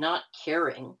 not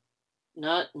caring,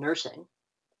 not nursing,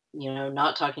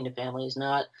 not talking to families,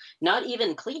 not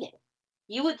even cleaning.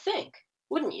 You would think,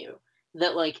 wouldn't you,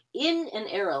 that like in an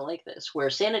era like this where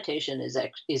sanitation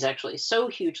is actually so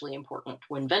hugely important,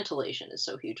 when ventilation is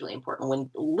so hugely important, when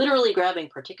literally grabbing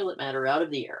particulate matter out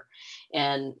of the air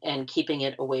and keeping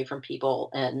it away from people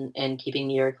and keeping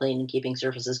the air clean and keeping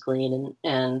surfaces clean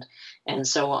and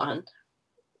so on,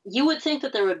 you would think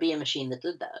that there would be a machine that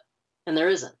did that, and there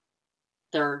isn't.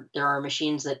 There are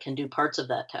machines that can do parts of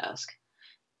that task,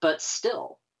 but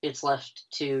still it's left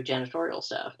to janitorial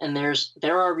staff, and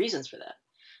there are reasons for that.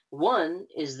 One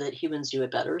is that humans do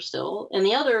it better still, and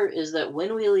the other is that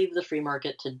when we leave the free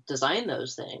market to design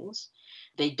those things,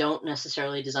 they don't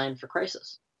necessarily design for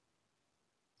crisis.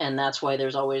 And that's why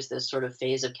there's always this sort of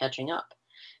phase of catching up.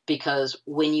 Because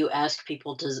when you ask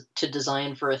people to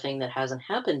design for a thing that hasn't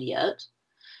happened yet,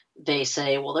 they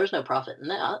say, well, there's no profit in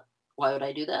that. Why would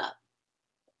I do that?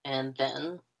 And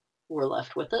then we're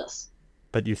left with this.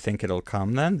 But you think it'll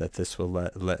come then? That this will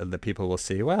the people will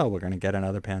see, well, we're going to get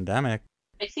another pandemic.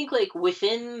 I think like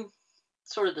within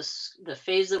sort of the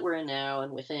phase that we're in now,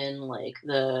 and within like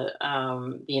the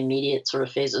immediate sort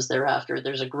of phases thereafter,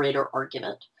 there's a greater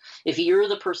argument. If you're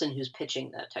the person who's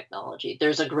pitching that technology,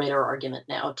 there's a greater argument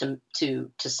now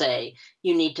to say,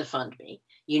 you need to fund me.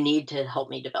 You need to help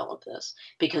me develop this,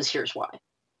 because here's why.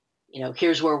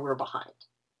 Here's where we're behind.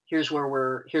 Here's where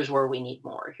we need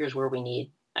more. Here's where we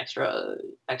need extra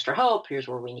help. Here's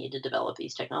where we need to develop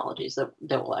these technologies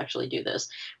that will actually do this,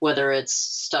 whether it's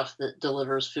stuff that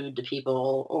delivers food to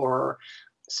people, or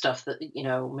stuff that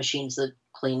machines that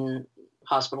clean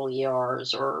hospital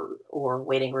ERs or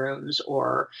waiting rooms,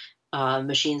 or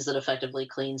machines that effectively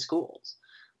clean schools,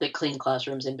 that clean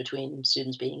classrooms in between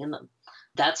students being in them.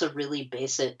 That's a really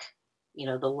basic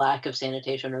the lack of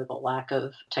sanitation or the lack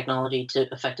of technology to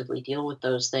effectively deal with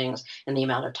those things and the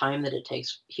amount of time that it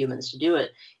takes humans to do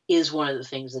it is one of the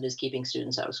things that is keeping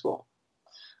students out of school.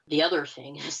 The other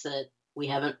thing is that we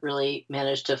haven't really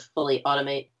managed to fully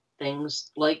automate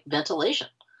things like ventilation.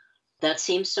 That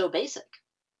seems so basic.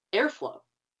 Airflow,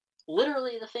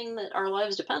 literally the thing that our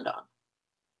lives depend on.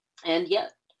 And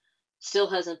yet still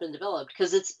hasn't been developed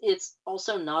because it's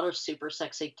also not a super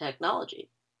sexy technology.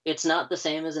 It's not the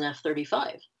same as an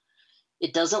F-35.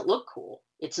 It doesn't look cool.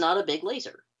 It's not a big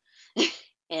laser.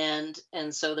 and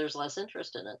so there's less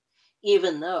interest in it,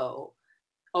 even though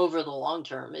over the long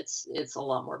term it's a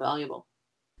lot more valuable.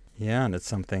 Yeah, and it's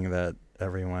something that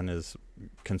everyone is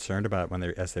concerned about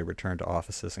as they return to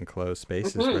offices and closed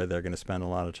spaces where they're going to spend a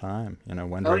lot of time,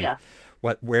 wondering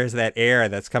where's that air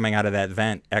that's coming out of that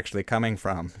vent actually coming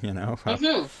from,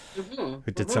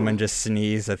 Did someone just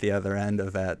sneeze at the other end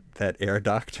of that air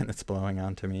duct and it's blowing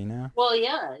onto me now? Well,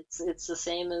 yeah, it's the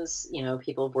same as,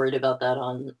 people worried about that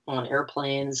on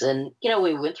airplanes. And,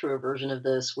 we went through a version of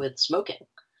this with smoking,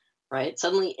 right?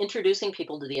 Suddenly introducing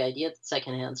people to the idea that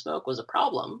secondhand smoke was a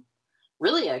problem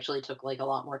really actually took like a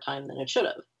lot more time than it should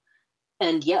have.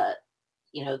 And yet,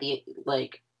 the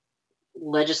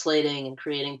legislating and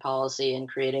creating policy and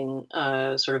creating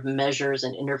sort of measures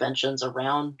and interventions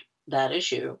around that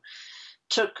issue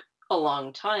took a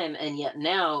long time. And yet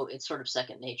now it's sort of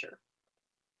second nature.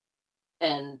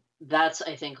 And that's,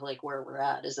 I think, like where we're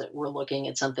at, is that we're looking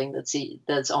at something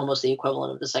that's almost the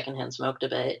equivalent of the secondhand smoke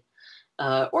debate.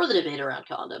 Or the debate around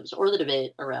condoms, or the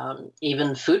debate around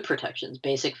even food protections,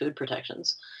 basic food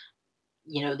protections.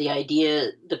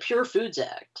 The Pure Foods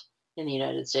Act in the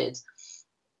United States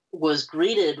was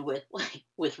greeted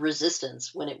with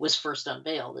resistance when it was first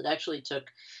unveiled. It actually took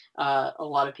a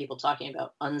lot of people talking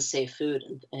about unsafe food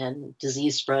and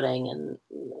disease spreading and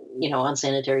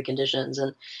unsanitary conditions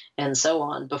and so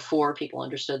on before people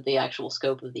understood the actual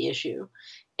scope of the issue.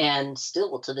 And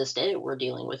still to this day, we're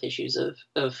dealing with issues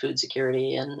of food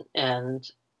security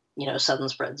and sudden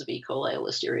spreads of E. coli,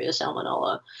 Listeria,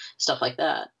 Salmonella, stuff like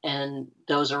that. And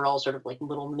those are all sort of like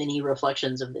little mini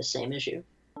reflections of this same issue.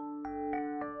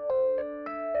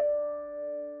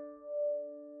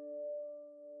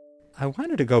 I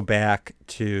wanted to go back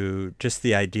to just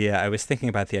the idea. I was thinking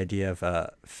about the idea of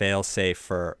a fail-safe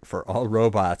for all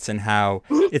robots and how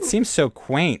it seems so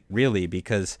quaint, really,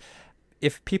 because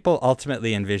if people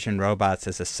ultimately envision robots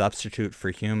as a substitute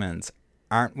for humans,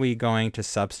 aren't we going to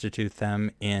substitute them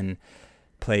in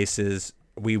places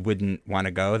we wouldn't want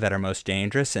to go that are most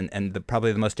dangerous? And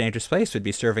probably the most dangerous place would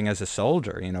be serving as a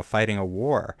soldier, fighting a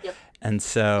war. Yep. And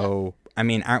so, I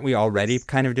mean, aren't we already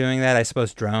kind of doing that? I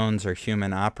suppose drones are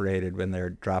human operated when they're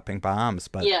dropping bombs,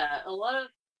 but yeah, a lot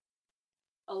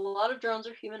of drones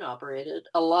are human operated.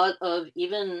 A lot of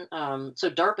even so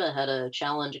DARPA had a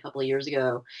challenge a couple of years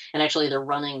ago, and actually they're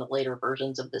running the later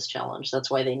versions of this challenge. That's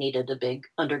why they needed a big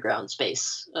underground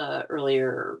space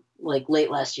earlier, like late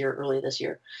last year, early this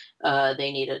year.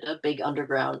 They needed a big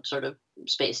underground sort of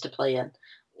space to play in,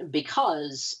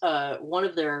 because one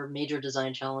of their major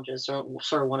design challenges, or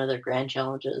sort of one of their grand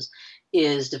challenges,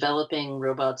 is developing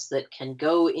robots that can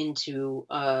go into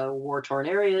war-torn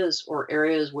areas or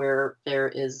areas where there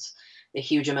is a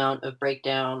huge amount of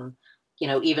breakdown,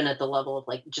 even at the level of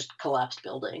like just collapsed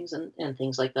buildings and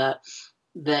things like that,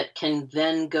 that can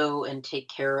then go and take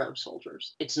care of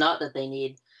soldiers. It's not that they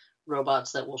need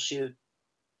robots that will shoot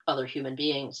other human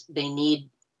beings. They need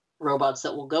robots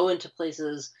that will go into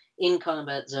places in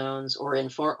combat zones or in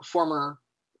former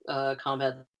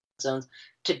combat zones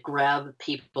to grab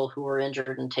people who are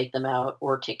injured and take them out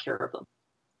or take care of them.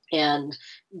 And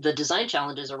the design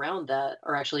challenges around that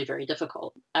are actually very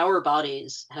difficult. Our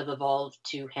bodies have evolved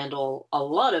to handle a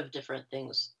lot of different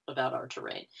things about our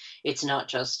terrain. It's not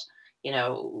just,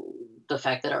 the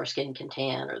fact that our skin can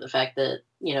tan, or the fact that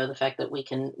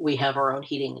we have our own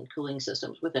heating and cooling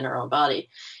systems within our own body.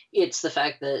 It's the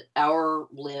fact that our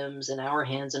limbs and our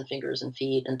hands and fingers and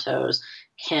feet and toes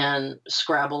can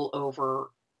scrabble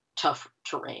over tough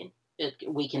terrain.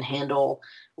 We can handle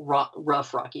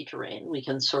rough, rocky terrain. We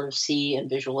can sort of see and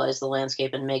visualize the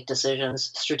landscape and make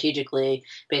decisions strategically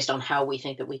based on how we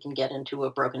think that we can get into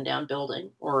a broken down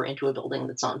building or into a building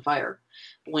that's on fire.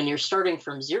 When you're starting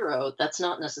from zero, that's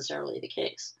not necessarily the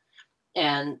case.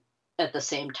 And at the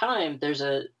same time, there's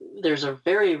a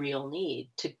very real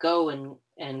need to go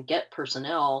and get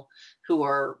personnel who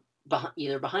are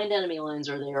either behind enemy lines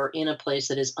or they are in a place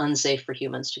that is unsafe for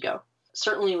humans to go.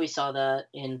 Certainly we saw that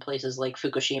in places like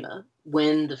Fukushima,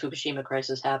 when the Fukushima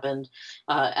crisis happened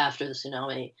after the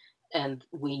tsunami, and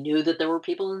we knew that there were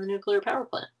people in the nuclear power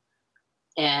plant.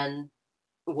 And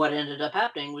what ended up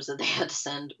happening was that they had to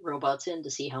send robots in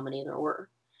to see how many there were.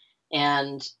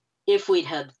 And if we'd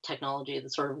had technology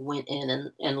that sort of went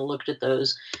in and looked at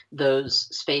those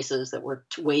spaces that were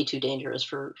way too dangerous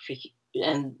for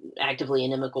and actively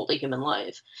inimical to human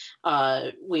life,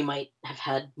 we might have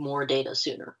had more data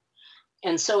sooner.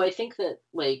 And so I think that,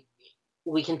 like,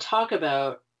 we can talk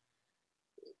about,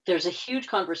 there's a huge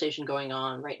conversation going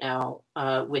on right now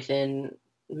within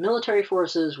military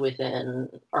forces, within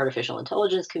artificial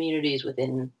intelligence communities,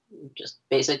 within just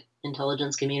basic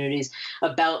intelligence communities,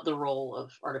 about the role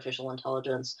of artificial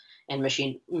intelligence and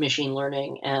machine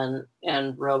learning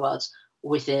and robots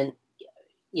within,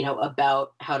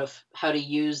 about how to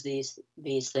use these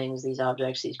things, these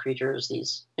objects, these creatures,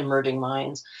 these emerging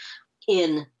minds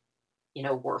in,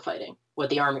 warfighting, what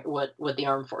the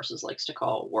armed forces likes to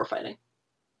call warfighting.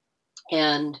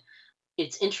 And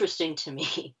it's interesting to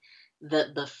me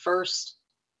that the first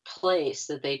place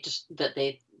that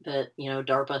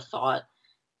DARPA thought,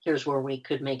 here's where we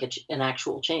could make an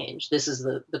actual change, this is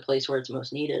the place where it's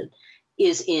most needed,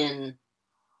 is in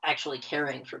actually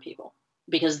caring for people,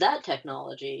 because that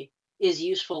technology is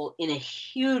useful in a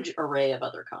huge array of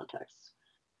other contexts,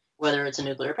 whether it's a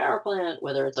nuclear power plant,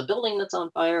 whether it's a building that's on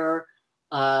fire,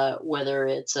 whether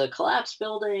it's a collapsed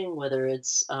building, whether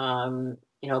it's a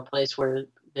place where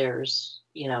there's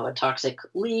a toxic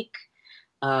leak,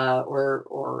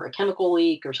 or a chemical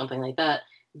leak or something like that.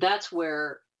 That's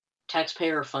where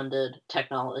taxpayer-funded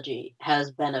technology has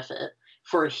benefit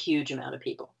for a huge amount of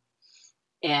people.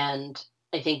 And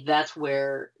I think that's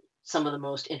where some of the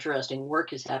most interesting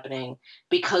work is happening,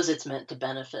 because it's meant to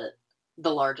benefit the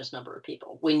largest number of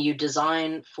people. When you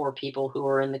design for people who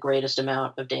are in the greatest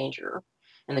amount of danger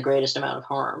and the greatest amount of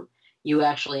harm, you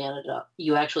actually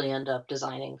end up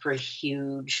designing for a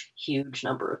huge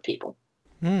number of people.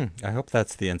 I hope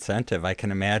that's the incentive. I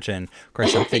can imagine. Of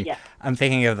course, Yeah. I'm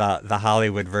thinking of the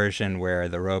Hollywood version where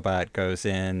the robot goes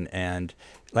in and,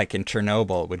 like in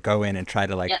Chernobyl, would go in and try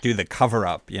to do the cover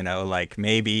up. Like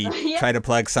maybe Yeah. try to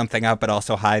plug something up, but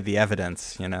also hide the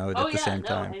evidence. At the same No,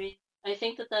 time. I mean, I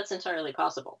think that that's entirely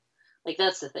possible. Like,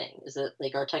 that's the thing, is that,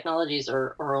 like, our technologies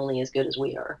are only as good as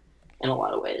we are in a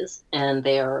lot of ways, and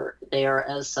they are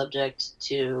as subject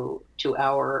to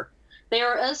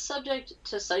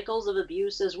cycles of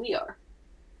abuse as we are,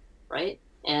 right?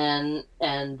 And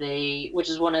they, which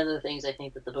is one of the things I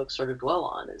think that the books sort of dwell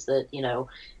on, is that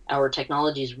our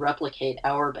technologies replicate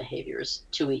our behaviors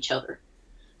to each other,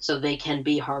 so they can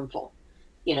be harmful.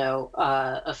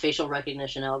 A facial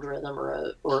recognition algorithm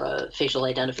or a facial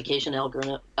identification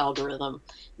algorithm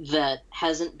that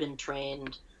hasn't been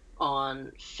trained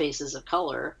on faces of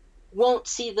color won't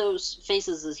see those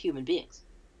faces as human beings,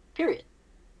 period.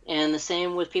 And the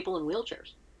same with people in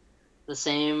wheelchairs. The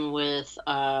same with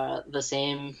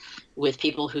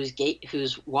people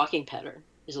whose walking pattern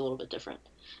is a little bit different.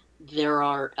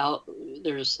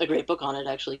 There's a great book on it,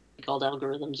 actually, called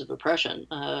Algorithms of Oppression.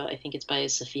 I think it's by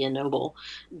Sophia Noble,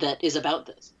 that is about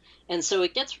this. And so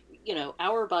it gets,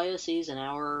 our biases and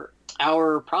our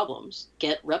problems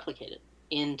get replicated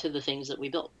into the things that we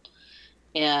build.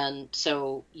 And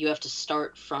so you have to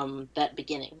start from that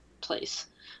beginning place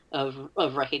of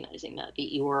recognizing that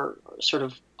you are sort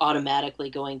of automatically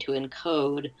going to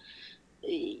encode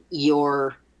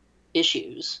your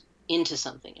issues into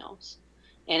something else.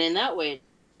 And in that way,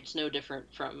 it's no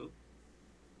different from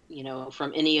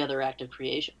any other act of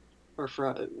creation, or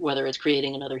whether it's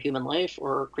creating another human life,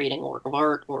 or creating a work of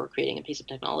art, or creating a piece of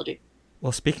technology.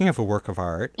 Well, speaking of a work of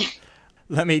art,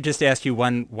 let me just ask you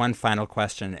one final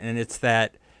question, and it's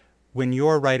that when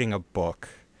you're writing a book,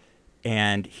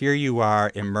 and here you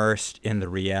are immersed in the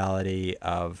reality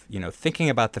of,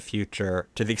 thinking about the future,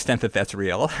 to the extent that that's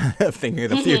real, thinking of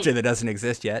the future that doesn't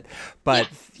exist yet, but,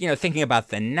 thinking about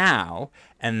the now,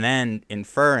 and then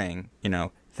inferring,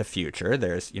 the future.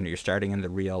 There's, you're starting in the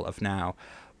real of now.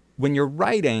 When you're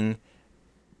writing,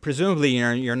 presumably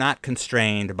you're not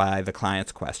constrained by the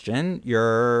client's question.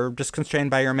 You're just constrained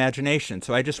by your imagination.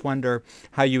 So I just wonder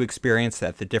how you experience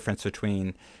that, the difference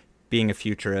between being a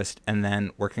futurist and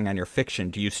then working on your fiction.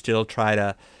 Do you still try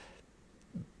to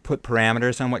put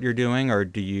parameters on what you're doing, or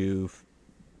do you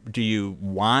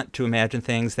want to imagine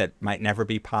things that might never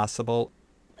be possible?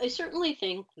 I certainly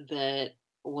think that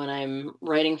when I'm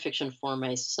writing fiction for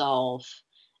myself,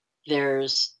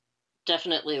 there's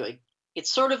definitely, it's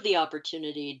sort of the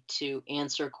opportunity to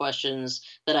answer questions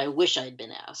that I wish I'd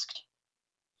been asked.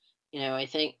 I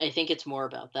think it's more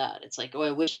about that. It's like, oh,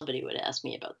 I wish somebody would ask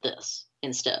me about this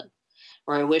instead.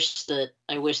 Or I wish that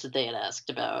they had asked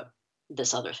about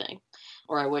this other thing,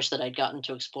 or I wish that I'd gotten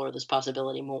to explore this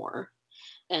possibility more.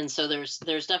 And so there's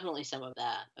definitely some of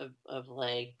that, of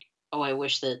like, oh, I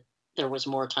wish that there was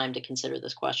more time to consider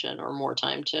this question, or more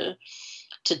time to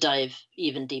dive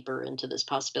even deeper into this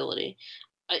possibility.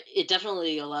 It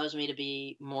definitely allows me to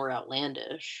be more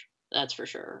outlandish, that's for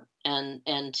sure,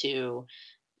 and to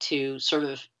sort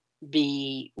of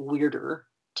be weirder,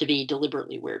 to be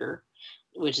deliberately weirder,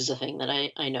 which is a thing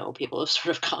that I know people have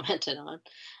sort of commented on.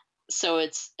 So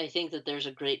I think that there's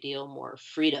a great deal more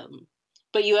freedom,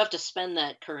 but you have to spend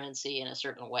that currency in a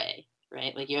certain way,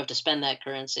 right? Like, you have to spend that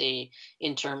currency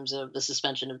in terms of the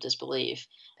suspension of disbelief,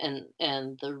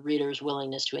 and the reader's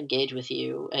willingness to engage with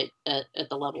you at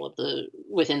the level of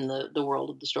within the world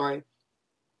of the story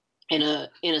in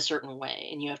a certain way.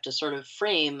 And you have to sort of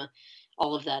frame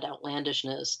all of that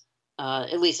outlandishness,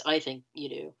 at least I think you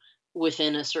do,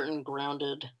 within a certain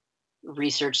grounded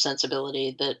research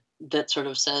sensibility that sort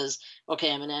of says,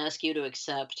 okay, I'm going to ask you to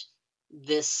accept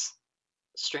this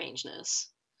strangeness,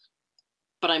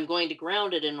 but I'm going to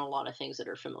ground it in a lot of things that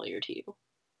are familiar to you,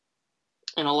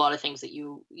 and a lot of things that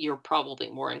you're probably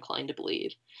more inclined to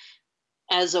believe,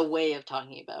 as a way of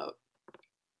talking about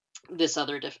this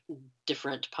other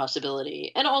different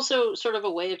possibility, and also sort of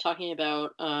a way of talking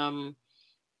about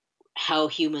how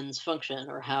humans function,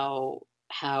 or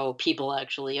how people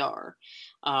actually are.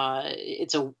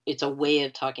 It's a way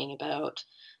of talking about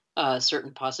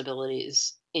certain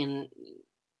possibilities in,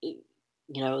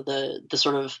 the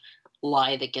sort of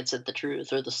lie that gets at the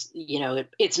truth, or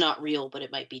it's not real, but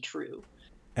it might be true.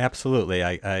 Absolutely.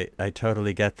 I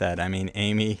totally get that. I mean,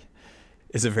 Amy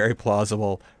is a very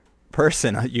plausible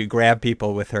person. You grab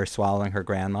people with her swallowing her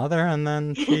grandmother, and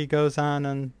then she goes on,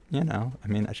 and, I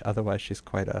mean, otherwise she's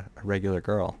quite a regular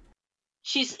girl.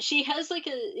 She has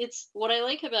it's what I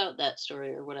like about that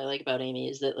story, or what I like about Amy,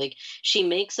 is that, like, she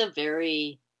makes a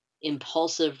very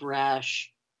impulsive,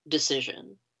 rash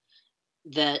decision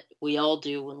that we all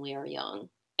do when we are young,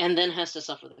 and then has to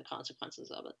suffer the consequences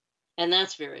of it. And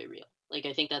that's very real. Like,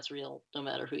 I think that's real no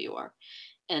matter who you are.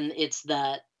 And it's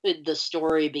that the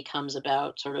story becomes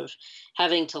about sort of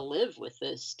having to live with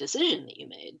this decision that you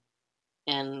made,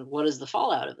 and what is the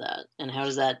fallout of that, and how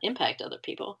does that impact other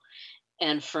people.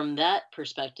 And from that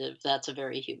perspective, that's a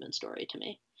very human story to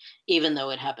me, even though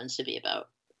it happens to be about,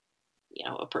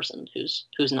 a person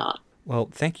who's not. Well,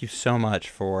 thank you so much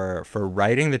for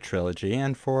writing the trilogy,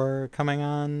 and for coming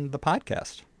on the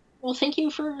podcast. Well, thank you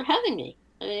for having me.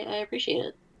 I appreciate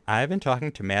it. I've been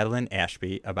talking to Madeline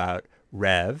Ashby about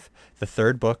Rev, the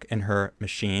third book in her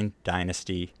Machine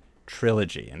Dynasty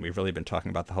trilogy, and we've really been talking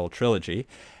about the whole trilogy.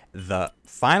 The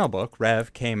final book,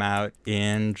 Rev, came out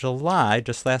in July,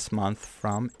 just last month,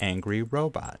 from Angry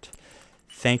Robot.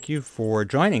 Thank you for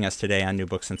joining us today on New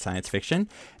Books in Science Fiction.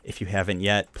 If you haven't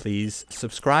yet, please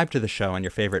subscribe to the show on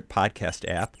your favorite podcast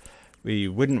app. We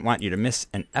wouldn't want you to miss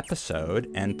an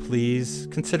episode, and please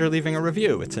consider leaving a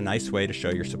review. It's a nice way to show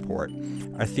your support.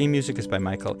 Our theme music is by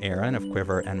Michael Aaron of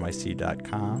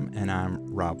QuiverNYC.com, and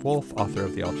I'm Rob Wolf, author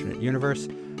of The Alternate Universe.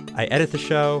 I edit the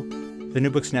show. The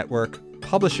New Books Network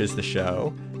publishes the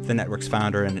show. The network's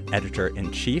founder and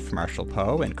editor-in-chief, Marshall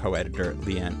Poe, and co-editor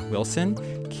Leanne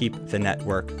Wilson keep the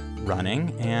network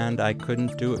running, and I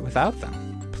couldn't do it without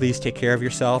them. Please take care of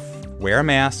yourself, wear a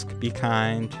mask, be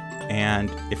kind,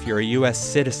 and if you're a U.S.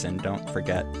 citizen, don't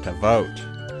forget to vote.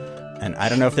 And I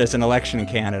don't know if there's an election in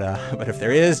Canada, but if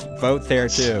there is, vote there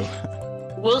too.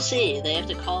 We'll see. They have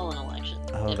to call an election.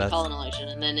 Oh, they have to call an election,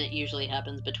 and then it usually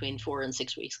happens between 4 and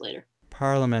 6 weeks later.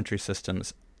 Parliamentary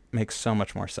systems make so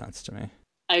much more sense to me.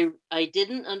 I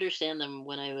didn't understand them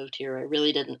when I moved here. I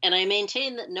really didn't. And I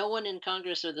maintain that no one in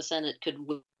Congress or the Senate could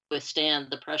withstand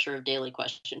the pressure of daily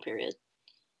question period.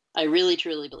 I really,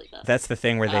 truly believe that. That's the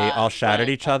thing where they all shout at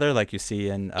each other, like you see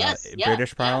in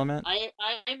British Parliament? I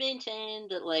maintain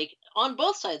that, like, on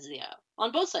both sides of the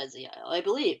aisle, I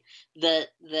believe that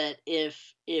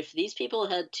if these people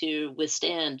had to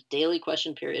withstand daily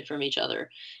question period from each other,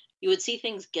 you would see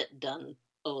things get done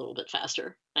a little bit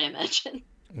faster, I imagine.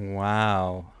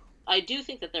 Wow. I do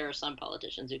think that there are some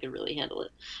politicians who could really handle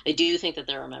it. I do think that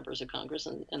there are members of Congress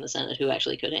and the Senate who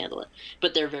actually could handle it,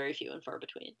 but they're very few and far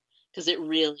between, because it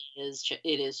really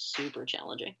is super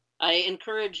challenging. I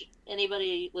encourage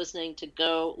anybody listening to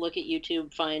go look at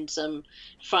YouTube,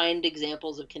 find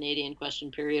examples of Canadian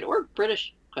question period or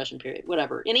British question period,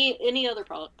 whatever, any other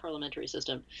parliamentary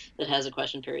system that has a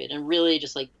question period, and really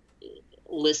just like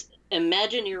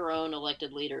imagine your own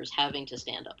elected leaders having to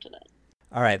stand up to that.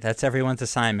 All right, that's everyone's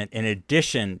assignment, in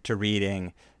addition to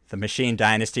reading the Machine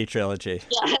Dynasty trilogy.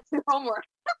 Yeah, that's your homework.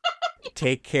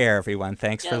 Take care, everyone.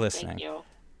 Thanks for listening. Thank you.